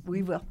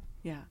 We will.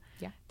 Yeah.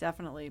 Yeah.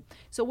 Definitely.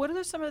 So what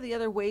are some of the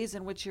other ways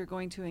in which you're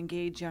going to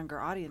engage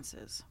younger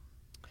audiences?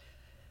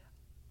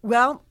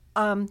 Well,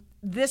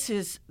 this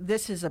is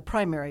a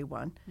primary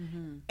one,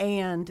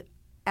 and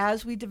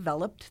as we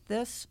developed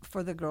this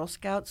for the Girl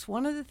Scouts,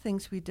 one of the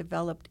things we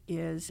developed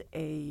is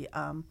a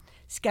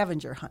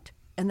scavenger hunt,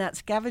 and that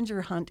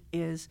scavenger hunt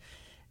is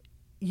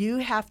you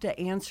have to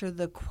answer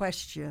the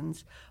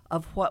questions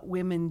of what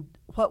women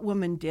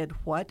did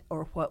what,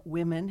 or what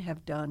women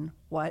have done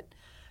what,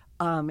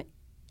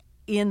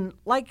 in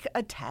like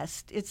a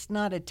test. It's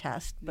not a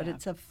test, but Yeah.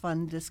 it's a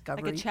fun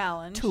discovery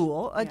challenge.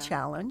 tool, Yeah.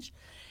 challenge.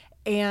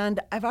 And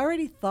I've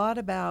already thought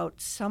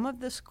about some of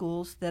the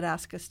schools that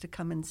ask us to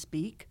come and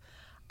speak.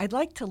 I'd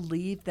like to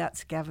leave that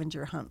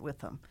scavenger hunt with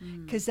them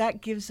because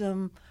that gives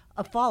them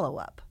a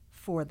follow-up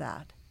for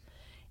that.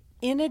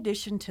 In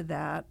addition to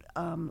that,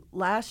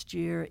 last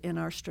year in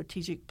our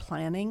strategic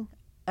planning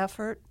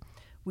effort,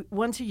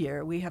 once a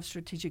year we have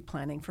strategic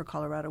planning for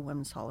Colorado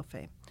Women's Hall of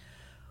Fame.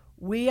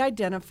 We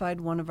identified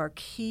one of our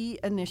key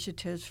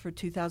initiatives for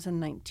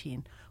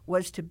 2019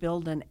 was to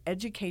build an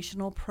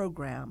educational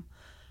program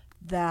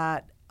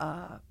that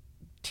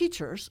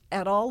teachers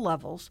at all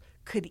levels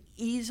could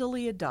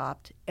easily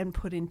adopt and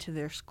put into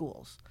their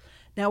schools.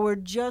 Now, we're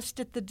just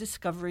at the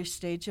discovery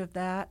stage of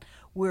that.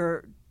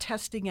 We're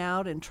testing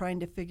out and trying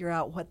to figure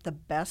out what the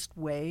best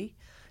way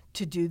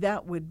to do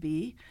that would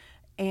be.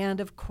 And,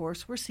 of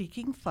course, we're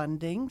seeking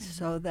funding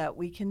so that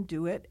we can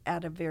do it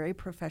at a very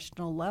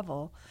professional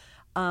level.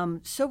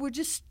 So we're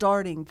just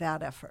starting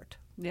that effort.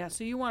 Yeah,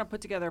 so you want to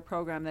put together a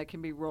program that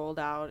can be rolled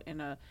out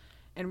and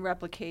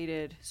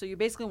replicated. So you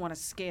basically want to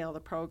scale the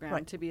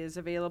program to be as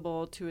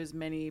available to as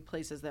many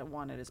places that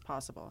want it as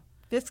possible.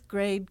 5th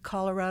grade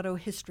Colorado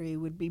history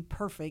would be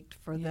perfect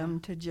for them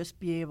to just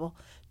be able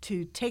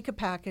to take a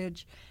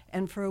package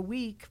and for a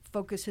week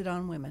focus it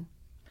on women.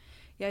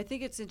 Yeah, I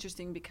think it's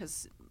interesting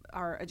because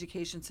our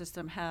education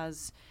system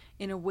has,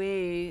 in a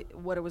way,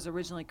 what it was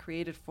originally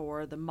created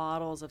for, the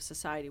models of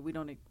society.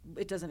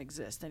 It doesn't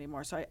exist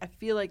anymore. So I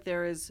feel like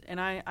there is,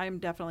 and I'm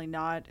definitely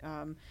not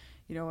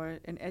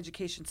an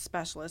education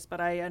specialist,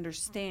 but I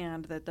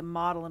understand that the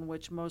model in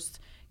which most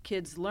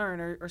kids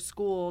learn or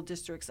school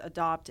districts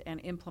adopt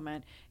and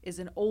implement is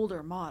an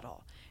older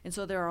model. And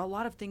so there are a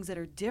lot of things that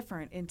are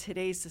different in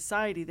today's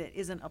society that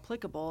isn't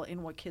applicable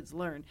in what kids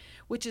learn,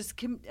 which is,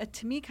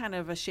 to me, kind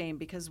of a shame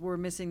because we're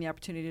missing the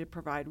opportunity to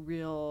provide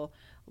real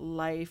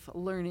life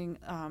learning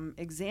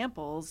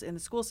examples in the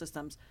school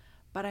systems.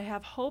 But I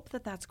have hope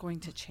that that's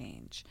going to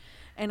change.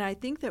 And I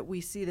think that we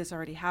see this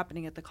already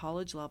happening at the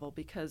college level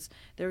because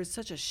there is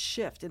such a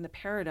shift in the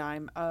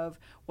paradigm of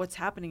what's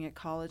happening at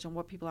college and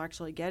what people are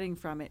actually getting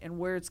from it and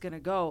where it's going to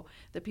go,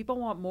 that people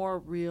want more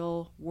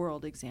real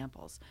world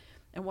examples.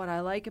 And what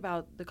I like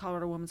about the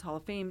Colorado Women's Hall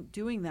of Fame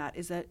doing that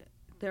is that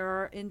there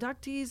are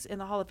inductees in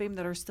the Hall of Fame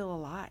that are still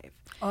alive.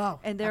 Oh,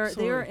 and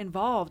they're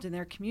involved in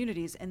their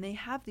communities and they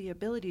have the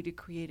ability to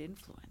create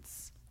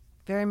influence.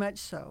 Very much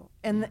so.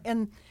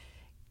 And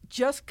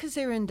just because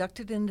they're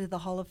inducted into the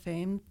Hall of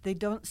Fame, they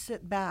don't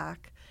sit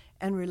back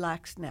and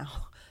relax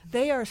now.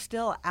 They are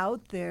still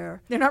out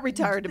there. They're not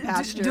retired to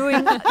pasture.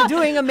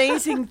 Doing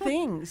amazing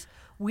things.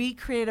 We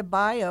create a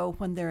bio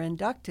when they're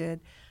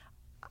inducted.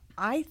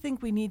 I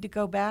think we need to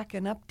go back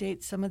and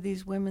update some of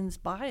these women's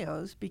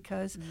bios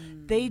because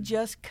they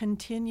just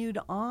continued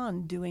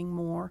on doing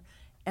more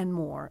and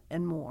more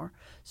and more.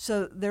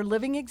 So they're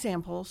living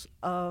examples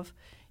of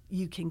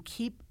you can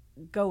keep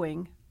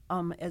going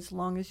as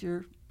long as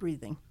you're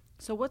breathing.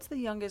 So what's the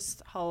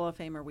youngest Hall of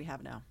Famer we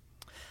have now?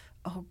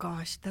 Oh,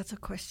 gosh, that's a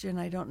question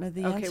I don't know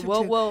the answer to. Okay,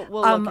 we'll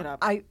look it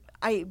up.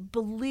 I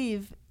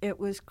believe it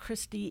was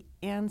Christy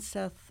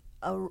Anseth,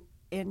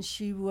 and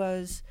she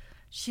was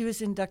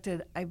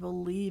inducted, I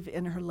believe,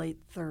 in her late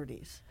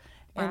 30s.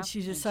 Wow. And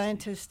she's a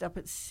scientist up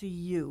at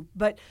CU.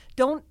 But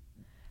don't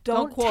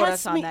quote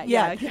us test on me. that.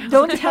 Yeah,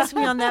 don't test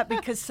me on that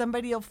because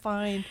somebody will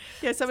find.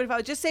 Yeah, somebody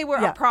will just say we're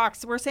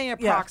saying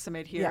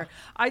approximate here. Yeah.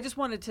 I just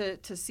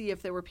wanted to see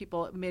if there were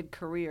people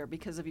mid-career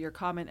because of your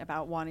comment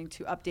about wanting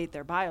to update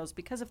their bios.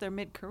 Because if they're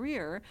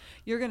mid-career,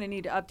 you're going to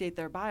need to update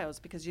their bios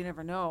because you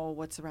never know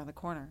what's around the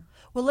corner.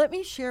 Well, let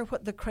me share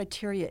what the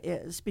criteria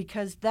is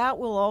because that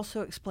will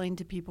also explain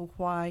to people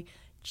why,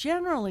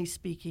 generally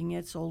speaking,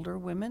 it's older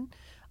women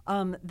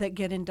that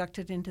get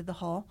inducted into the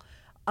Hall.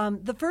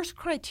 The first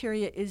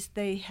criteria is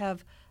they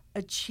have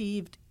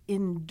achieved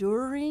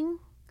enduring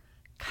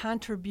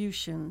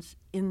contributions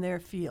in their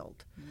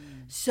field.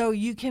 So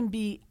you can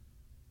be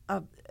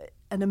an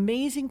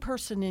amazing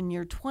person in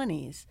your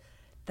 20s.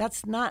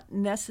 That's not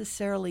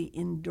necessarily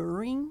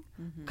enduring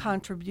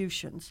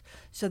contributions.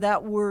 So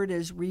that word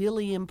is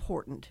really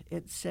important.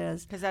 It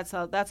says because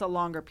that's a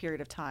longer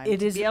period of time.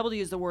 To be able to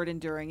use the word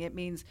enduring, it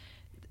means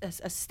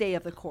a stay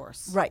of the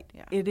course. Right.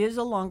 Yeah. It is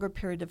a longer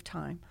period of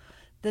time.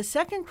 The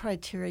second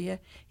criteria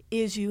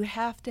is you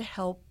have to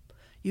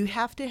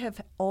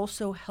have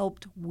also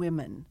helped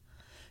women.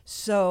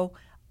 So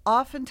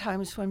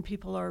oftentimes when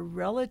people are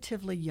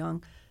relatively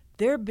young,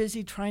 they're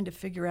busy trying to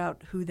figure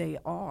out who they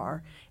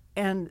are,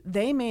 and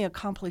they may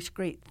accomplish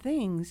great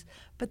things,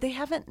 but they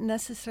haven't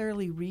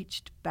necessarily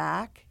reached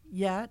back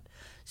yet.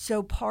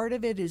 So part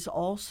of it is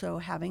also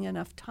having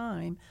enough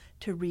time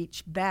to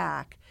reach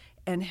back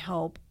and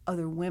help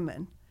other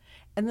women.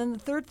 And then the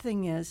third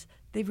thing is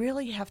they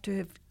really have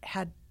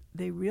had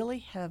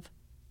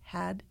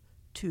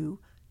to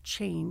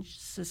change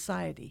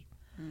society.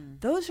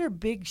 Those are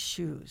big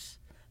shoes.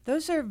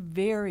 Those are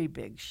very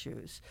big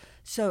shoes.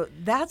 So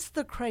that's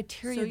the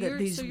criteria that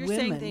these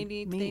women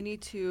saying they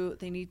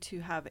need to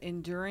have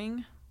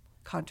enduring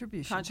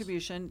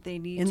contribution. They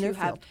need to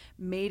have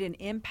made an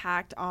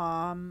impact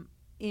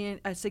in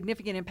a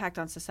significant impact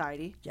on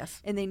society.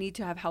 Yes. And they need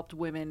to have helped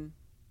women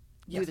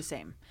do the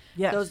same.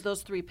 Yes.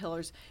 Those 3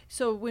 pillars.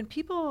 So when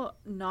people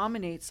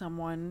nominate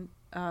someone,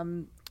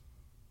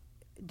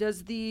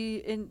 does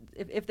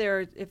if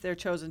they're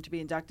chosen to be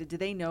inducted, do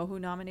they know who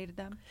nominated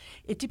them?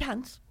 It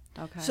depends.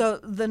 Okay. So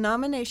the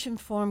nomination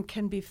form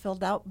can be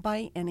filled out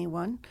by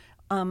anyone.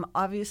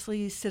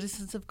 Obviously,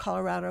 citizens of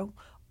Colorado,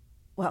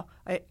 well,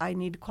 I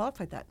need to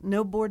qualify that.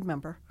 No board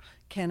member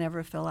can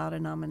ever fill out a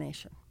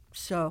nomination.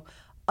 So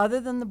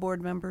other than the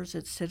board members,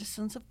 it's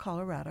citizens of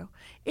Colorado.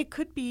 It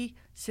could be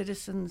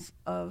citizens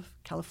of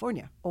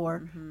California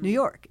or New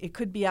York. It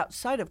could be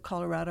outside of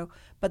Colorado,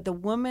 but the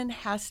woman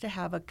has to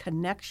have a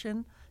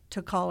connection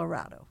to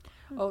Colorado.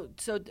 Oh,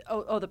 so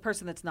the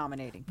person that's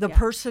nominating. The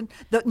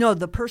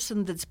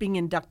person that's being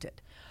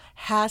inducted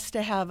has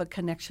to have a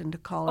connection to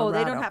Colorado. Oh,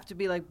 they don't have to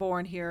be like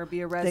born here,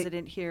 be a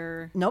resident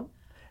here. Nope.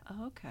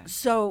 Oh, okay.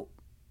 So,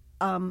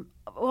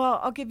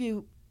 I'll give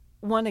you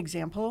one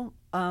example.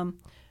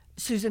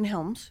 Susan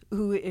Helms,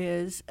 who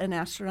is an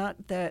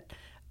astronaut that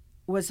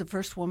was the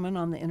first woman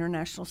on the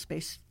International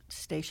Space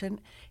Station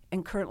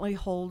and currently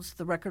holds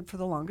the record for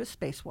the longest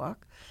spacewalk.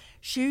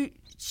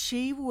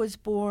 She was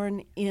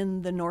born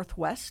in the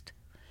Northwest.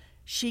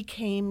 She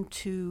came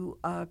to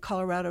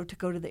Colorado to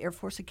go to the Air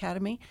Force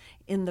Academy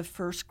in the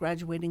first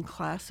graduating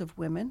class of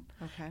women,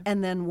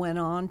 and then went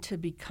on to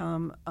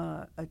become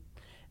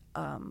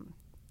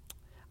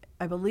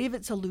I believe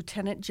it's a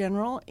lieutenant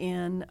general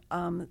in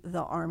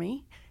the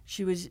Army.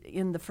 She was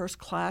in the first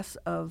class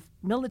of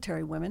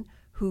military women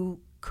who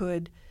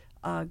could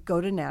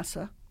go to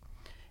NASA.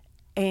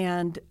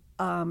 And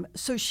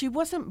so she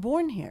wasn't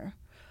born here,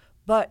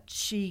 but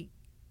she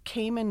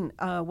came and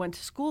went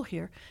to school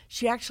here.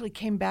 She actually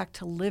came back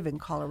to live in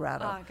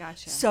Colorado. Ah,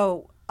 gotcha.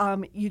 So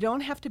you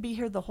don't have to be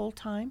here the whole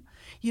time.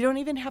 You don't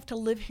even have to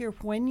live here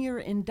when you're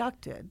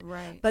inducted.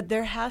 Right. But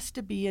there has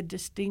to be a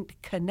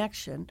distinct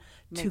connection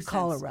to Makes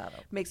Colorado.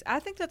 sense. I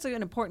think that's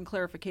an important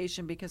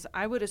clarification, because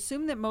I would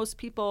assume that most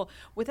people,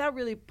 without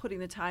really putting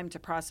the time to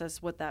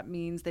process what that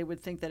means, they would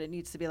think that it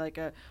needs to be like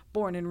a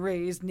born and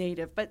raised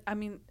native. But I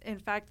mean, in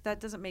fact, that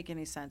doesn't make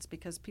any sense,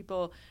 because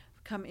people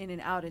come in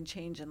and out and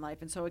change in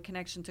life. And so a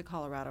connection to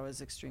Colorado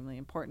is extremely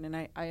important.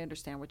 And I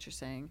understand what you're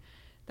saying.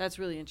 That's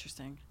really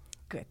interesting.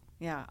 Good.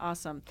 Yeah,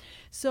 awesome.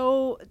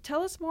 So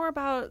tell us more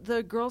about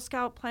the Girl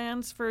Scout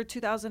plans for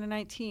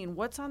 2019.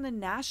 What's on the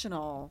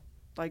national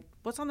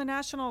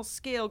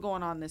scale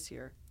going on this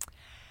year?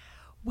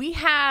 We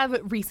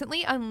have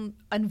recently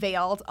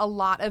unveiled a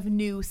lot of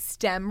new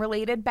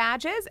STEM-related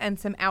badges and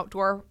some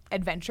outdoor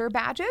adventure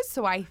badges.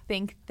 So I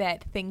think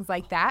that things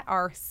like that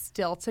are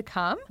still to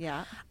come.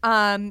 Yeah.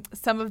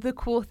 Some of the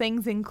cool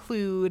things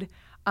include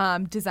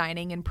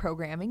designing and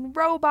programming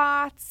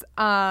robots,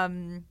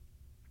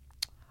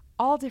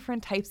 all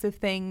different types of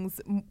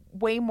things,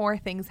 way more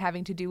things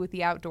having to do with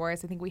the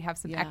outdoors. I think we have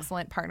some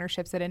excellent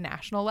partnerships at a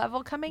national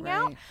level coming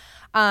out.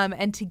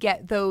 And to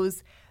get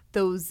those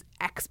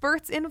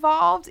experts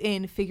involved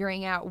in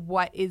figuring out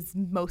what is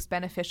most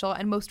beneficial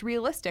and most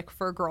realistic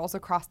for girls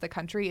across the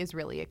country is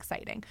really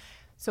exciting.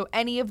 So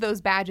any of those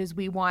badges,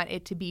 we want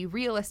it to be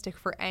realistic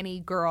for any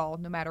girl,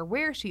 no matter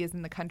where she is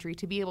in the country,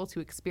 to be able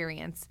to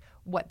experience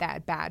what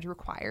that badge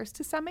requires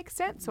to some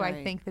extent. So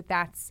I think that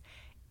that's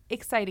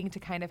exciting to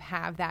kind of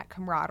have that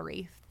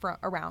camaraderie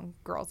around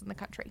girls in the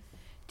country.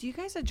 Do you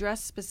guys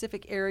address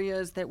specific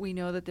areas that we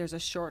know that there's a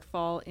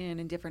shortfall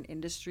in different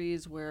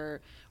industries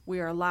where we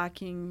are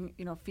lacking,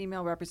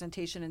 female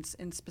representation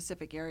in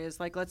specific areas?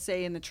 Like, let's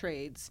say in the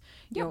trades,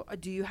 do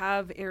you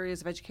have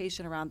areas of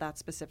education around that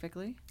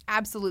specifically?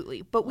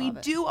 Absolutely. But we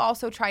do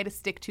also try to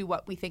stick to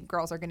what we think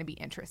girls are going to be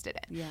interested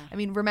in. Yeah. I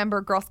mean,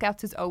 remember, Girl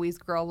Scouts is always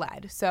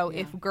girl-led. So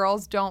if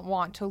girls don't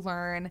want to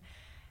learn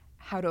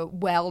how to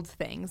weld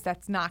things,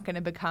 that's not going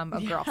to become a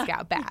Girl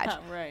Scout badge. Yeah,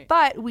 right.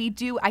 But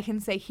I can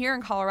say here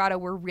in Colorado,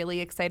 we're really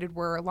excited.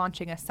 We're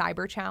launching a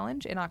cyber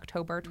challenge in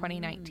October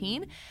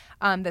 2019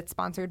 that's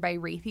sponsored by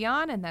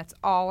Raytheon, and that's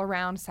all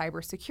around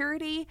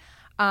cybersecurity.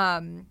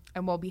 And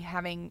we'll be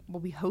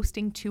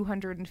hosting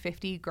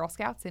 250 Girl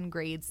Scouts in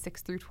grades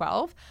 6 through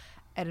 12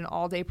 at an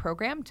all-day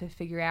program to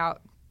figure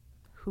out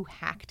who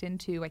hacked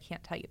into, I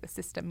can't tell you the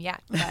system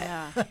yet,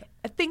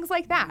 but things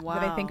like that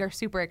that I think are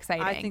super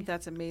exciting. I think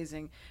that's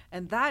amazing.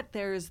 And that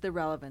there is the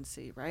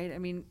relevancy, right? I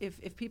mean,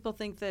 if people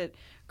think that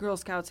Girl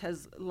Scouts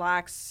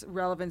lacks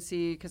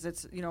relevancy because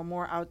it's,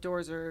 more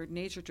outdoors or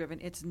nature driven,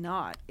 it's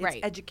not. It's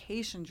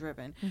education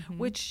driven,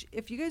 which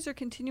if you guys are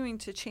continuing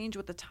to change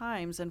with the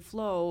times and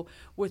flow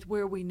with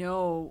where we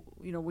know,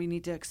 we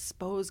need to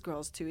expose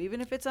girls to,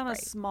 even if it's on a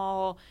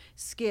small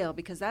scale,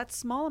 because that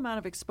small amount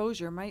of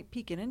exposure might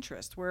pique an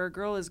interest, where a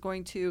girl is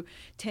going to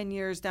 10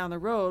 years down the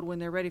road when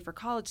they're ready for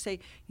college say,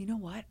 you know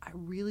what, I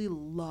really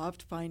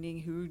loved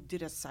finding who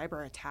did a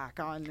cyber attack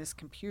on this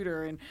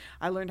computer, and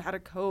I learned how to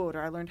code,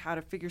 or I learned how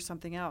to figure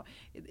something out.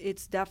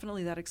 It's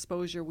definitely that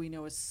exposure we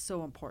know is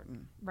so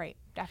important. Right,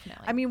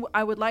 definitely. I mean,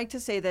 I would like to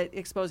say that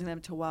exposing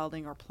them to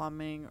welding or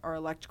plumbing or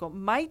electrical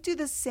might do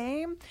the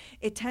same.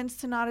 It tends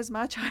to not as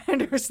much. I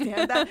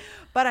understand that.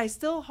 But I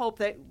still hope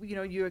that,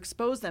 you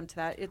expose them to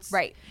that. It's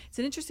an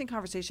interesting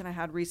conversation I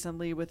had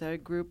recently with a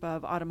group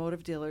of automotive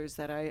of dealers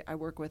that I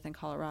work with in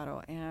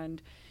Colorado,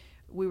 and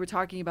we were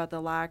talking about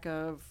the lack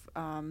of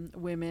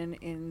women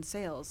in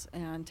sales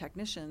and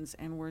technicians,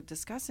 and we're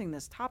discussing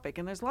this topic.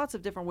 And there's lots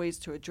of different ways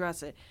to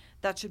address it.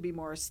 That should be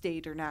more a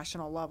state or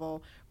national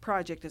level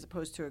project as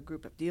opposed to a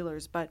group of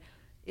dealers. But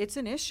it's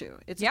an issue.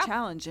 It's a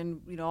challenge. And,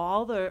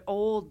 all the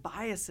old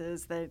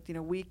biases that,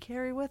 we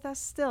carry with us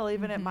still,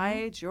 even at my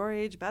age, your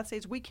age, Beth's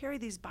age, we carry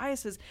these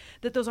biases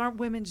that those aren't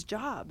women's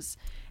jobs,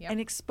 and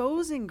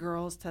exposing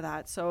girls to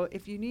that. So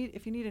if you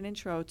need an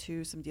intro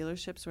to some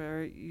dealerships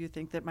where you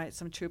think that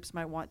some troops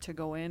might want to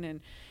go in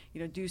and,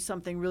 do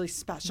something really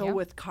special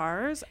with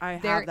cars, I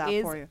have that for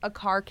you. There is a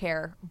car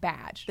care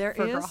badge for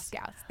Girl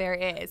Scouts. There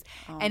is.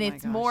 And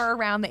it's more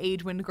around the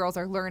age when girls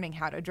are learning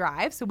how to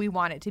drive. So we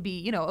want it to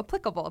be,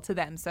 applicable to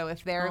them. So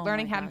if they're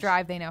learning how to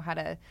drive, they know how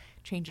to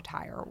change a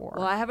tire or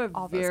Well, I have a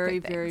very,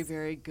 very,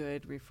 very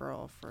good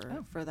referral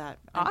for that.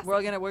 Awesome.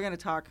 We're gonna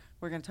talk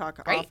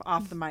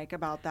off the mic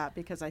about that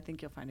because I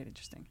think you'll find it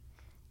interesting.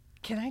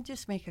 Can I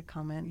just make a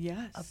comment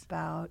Yes.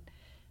 about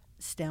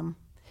STEM?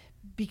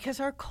 Because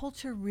our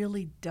culture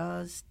really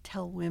does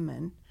tell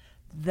women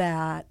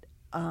that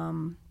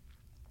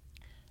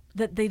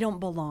that they don't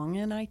belong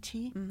in IT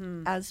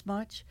as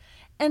much.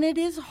 And it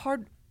is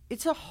hard.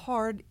 It's a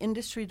hard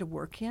industry to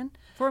work in.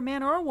 For a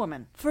man or a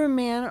woman. For a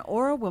man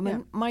or a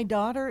woman. My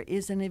daughter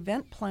is an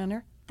event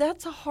planner.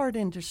 That's a hard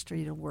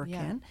industry to work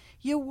in.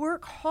 You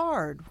work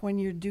hard when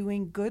you're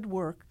doing good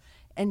work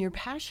and you're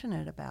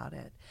passionate about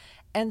it.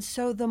 And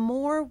so the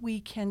more we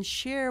can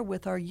share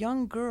with our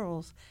young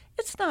girls,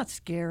 it's not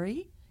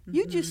scary.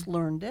 You just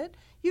learned it.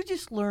 You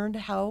just learned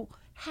how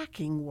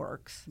hacking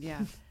works.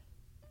 Yeah.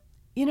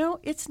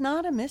 It's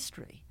not a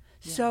mystery.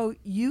 Yeah. So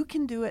you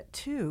can do it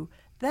too.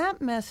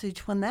 That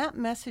message, when that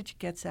message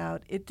gets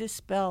out, it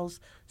dispels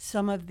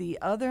some of the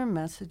other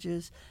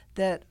messages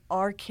that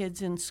our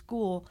kids in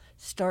school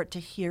start to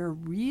hear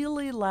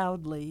really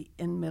loudly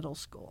in middle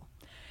school.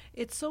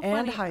 It's so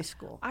and funny. High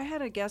school. I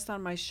had a guest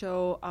on my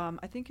show,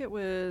 I think it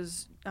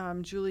was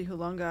Julie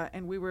Hulunga,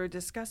 and we were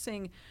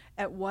discussing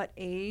at what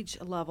age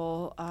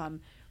level,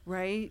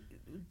 right,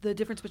 the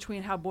difference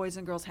between how boys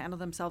and girls handle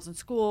themselves in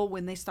school,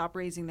 when they stop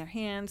raising their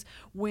hands,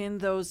 when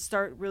those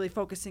start really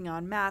focusing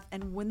on math,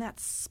 and when that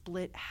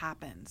split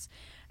happens.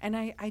 And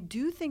I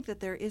do think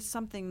that there is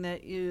something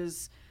that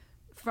is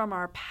from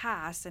our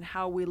past and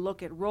how we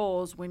look at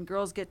roles when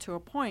girls get to a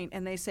point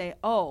and they say,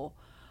 oh,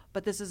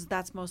 but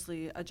that's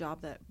mostly a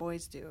job that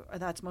boys do, or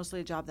that's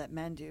mostly a job that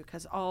men do,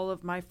 because all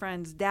of my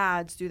friends'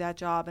 dads do that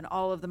job, and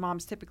all of the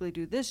moms typically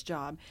do this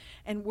job.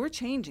 And we're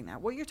changing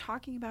that. What you're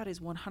talking about is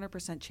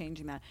 100%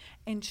 changing that.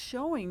 And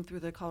showing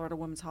through the Colorado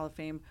Women's Hall of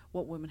Fame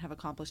what women have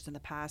accomplished in the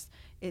past,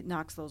 it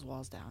knocks those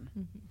walls down.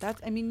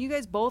 You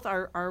guys both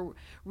are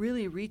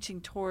really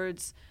reaching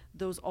towards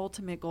those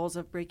ultimate goals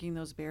of breaking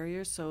those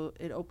barriers, so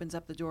it opens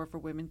up the door for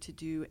women to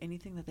do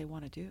anything that they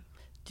want to do.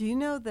 Do you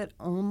know that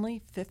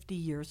only 50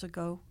 years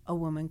ago a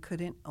woman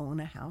couldn't own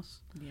a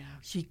house? Yeah.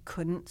 She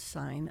couldn't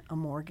sign a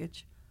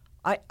mortgage.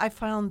 I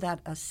found that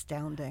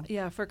astounding.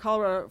 Yeah, for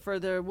Colorado, for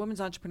the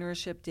Women's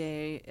Entrepreneurship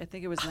Day, I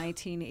think it was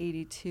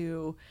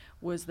 1982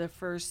 was the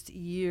first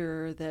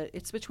year that,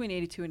 it's between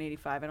 82 and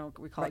 85, I don't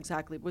recall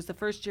exactly, was the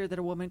first year that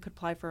a woman could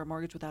apply for a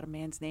mortgage without a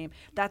man's name.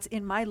 That's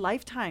in my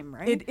lifetime,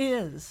 right? It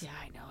is. Yeah,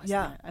 I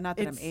know. Not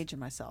that I'm aging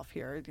myself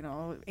here.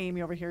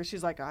 Amy over here,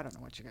 she's like, I don't know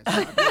what you guys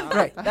are talking about.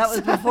 Right, that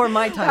was before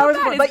my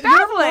time. But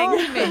your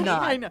mom could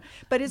not. I know.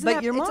 But isn't but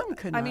that, your mom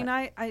could not. I mean,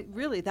 I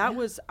really, that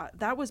was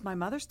my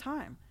mother's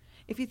time.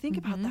 If you think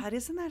about that,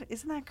 isn't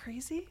that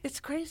crazy? It's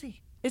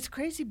crazy. It's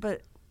crazy,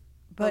 but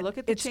look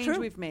at the it's change true.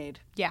 we've made.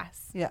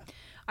 Yes. Yeah.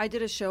 I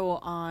did a show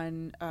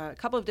on a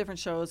couple of different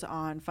shows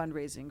on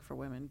fundraising for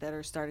women that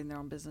are starting their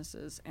own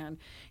businesses. And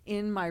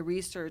in my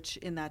research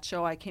in that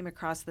show, I came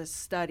across this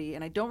study,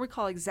 and I don't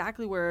recall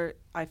exactly where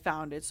I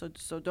found it,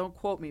 so don't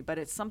quote me, but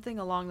it's something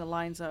along the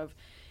lines of,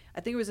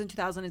 I think it was in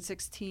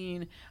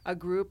 2016, a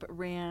group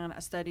ran a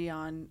study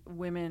on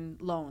women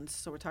loans.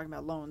 So we're talking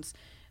about loans.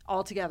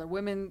 Altogether,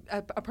 women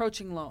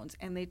approaching loans,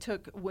 and they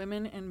took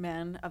women and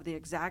men of the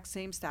exact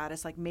same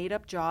status, like made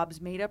up jobs,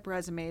 made up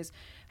resumes,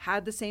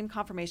 had the same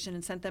confirmation,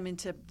 and sent them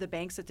into the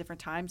banks at different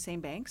times,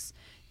 same banks,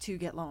 to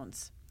get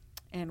loans.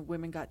 And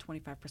women got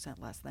 25%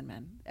 less than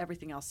men.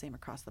 Everything else same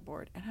across the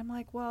board. And I'm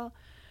like, well,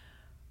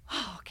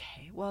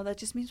 okay, well, that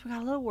just means we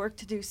got a little work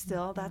to do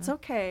still. That's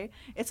okay.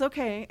 It's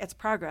okay. It's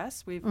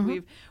progress. We've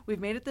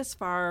made it this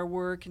far.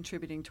 We're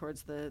contributing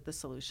towards the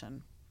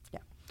solution.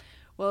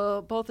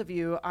 Well, both of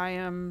you, I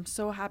am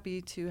so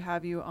happy to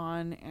have you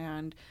on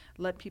and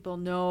let people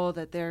know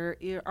that there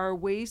are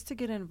ways to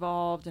get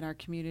involved in our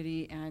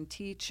community and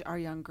teach our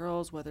young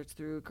girls, whether it's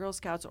through Girl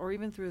Scouts or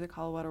even through the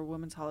Colorado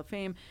Women's Hall of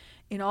Fame,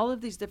 in all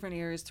of these different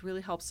areas to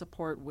really help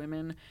support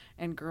women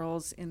and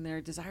girls in their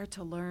desire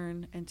to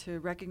learn and to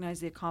recognize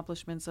the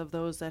accomplishments of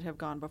those that have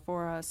gone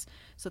before us.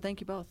 So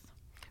thank you both.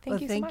 Thank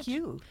you so much. Thank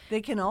you.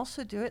 They can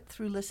also do it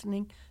through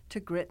listening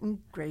to Grit and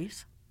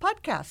Grace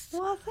podcasts.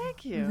 Well,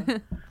 thank you.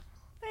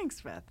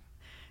 Thanks, Beth.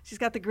 She's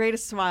got the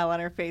greatest smile on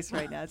her face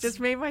right now. It just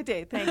made my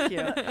day. Thank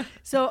you.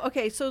 So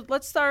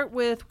let's start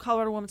with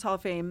Colorado Women's Hall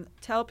of Fame.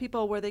 Tell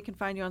people where they can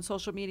find you on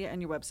social media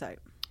and your website.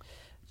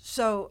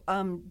 So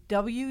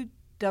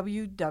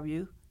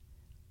www.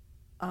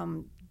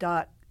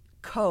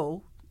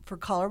 .co for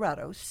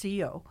Colorado,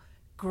 CO,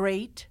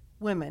 Great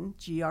Women,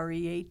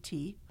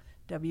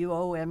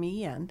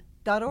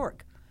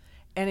 GreatWomen.org.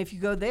 And if you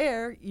go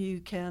there,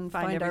 you can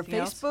find our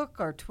Facebook,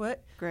 our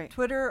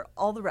Twitter,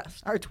 all the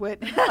rest. Our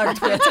twit. Our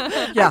twit.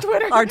 Yeah. Our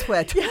Twitter. Our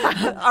twit.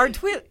 Yeah. Our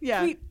twit. Yeah.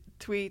 Tweet.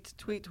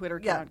 Tweet Twitter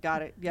account. Yeah.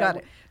 Got it. Yeah. Got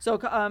it. So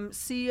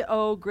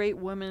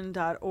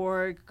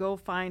cogreatwomen.org. Go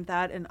find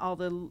that, and all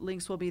the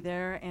links will be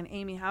there. And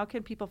Amy, how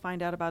can people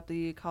find out about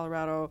the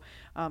Colorado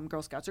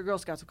Girl Scouts or Girl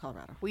Scouts of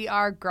Colorado? We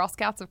are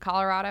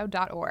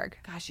girlscoutsofcolorado.org.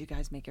 Gosh, you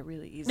guys make it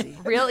really easy.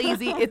 Real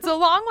easy. It's a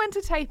long one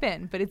to type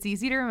in, but it's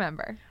easy to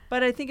remember.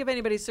 But I think if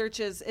anybody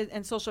searches,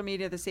 and social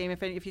media the same,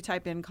 if you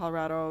type in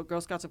Colorado,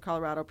 Girl Scouts of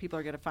Colorado, people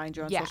are going to find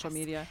you on social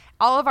media.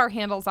 All of our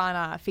handles on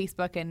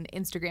Facebook and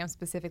Instagram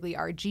specifically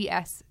are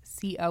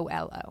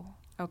GSCOLO.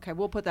 Okay,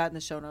 we'll put that in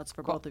the show notes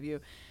for both of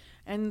you.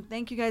 And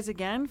thank you guys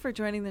again for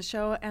joining the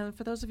show. And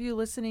for those of you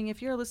listening,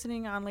 if you're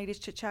listening on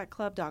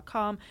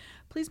ladieschitchatclub.com,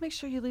 please make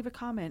sure you leave a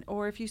comment.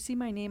 Or if you see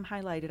my name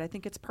highlighted, I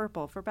think it's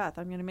purple for Beth.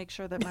 I'm going to make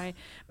sure that my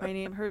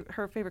name,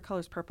 her favorite color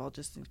is purple,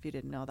 just if you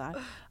didn't know that.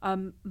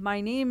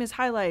 My name is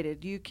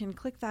highlighted. You can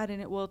click that and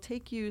it will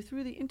take you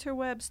through the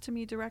interwebs to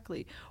me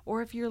directly.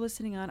 Or if you're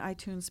listening on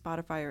iTunes,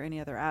 Spotify, or any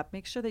other app,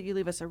 make sure that you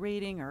leave us a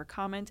rating or a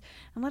comment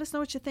and let us know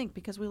what you think,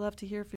 because we love to hear from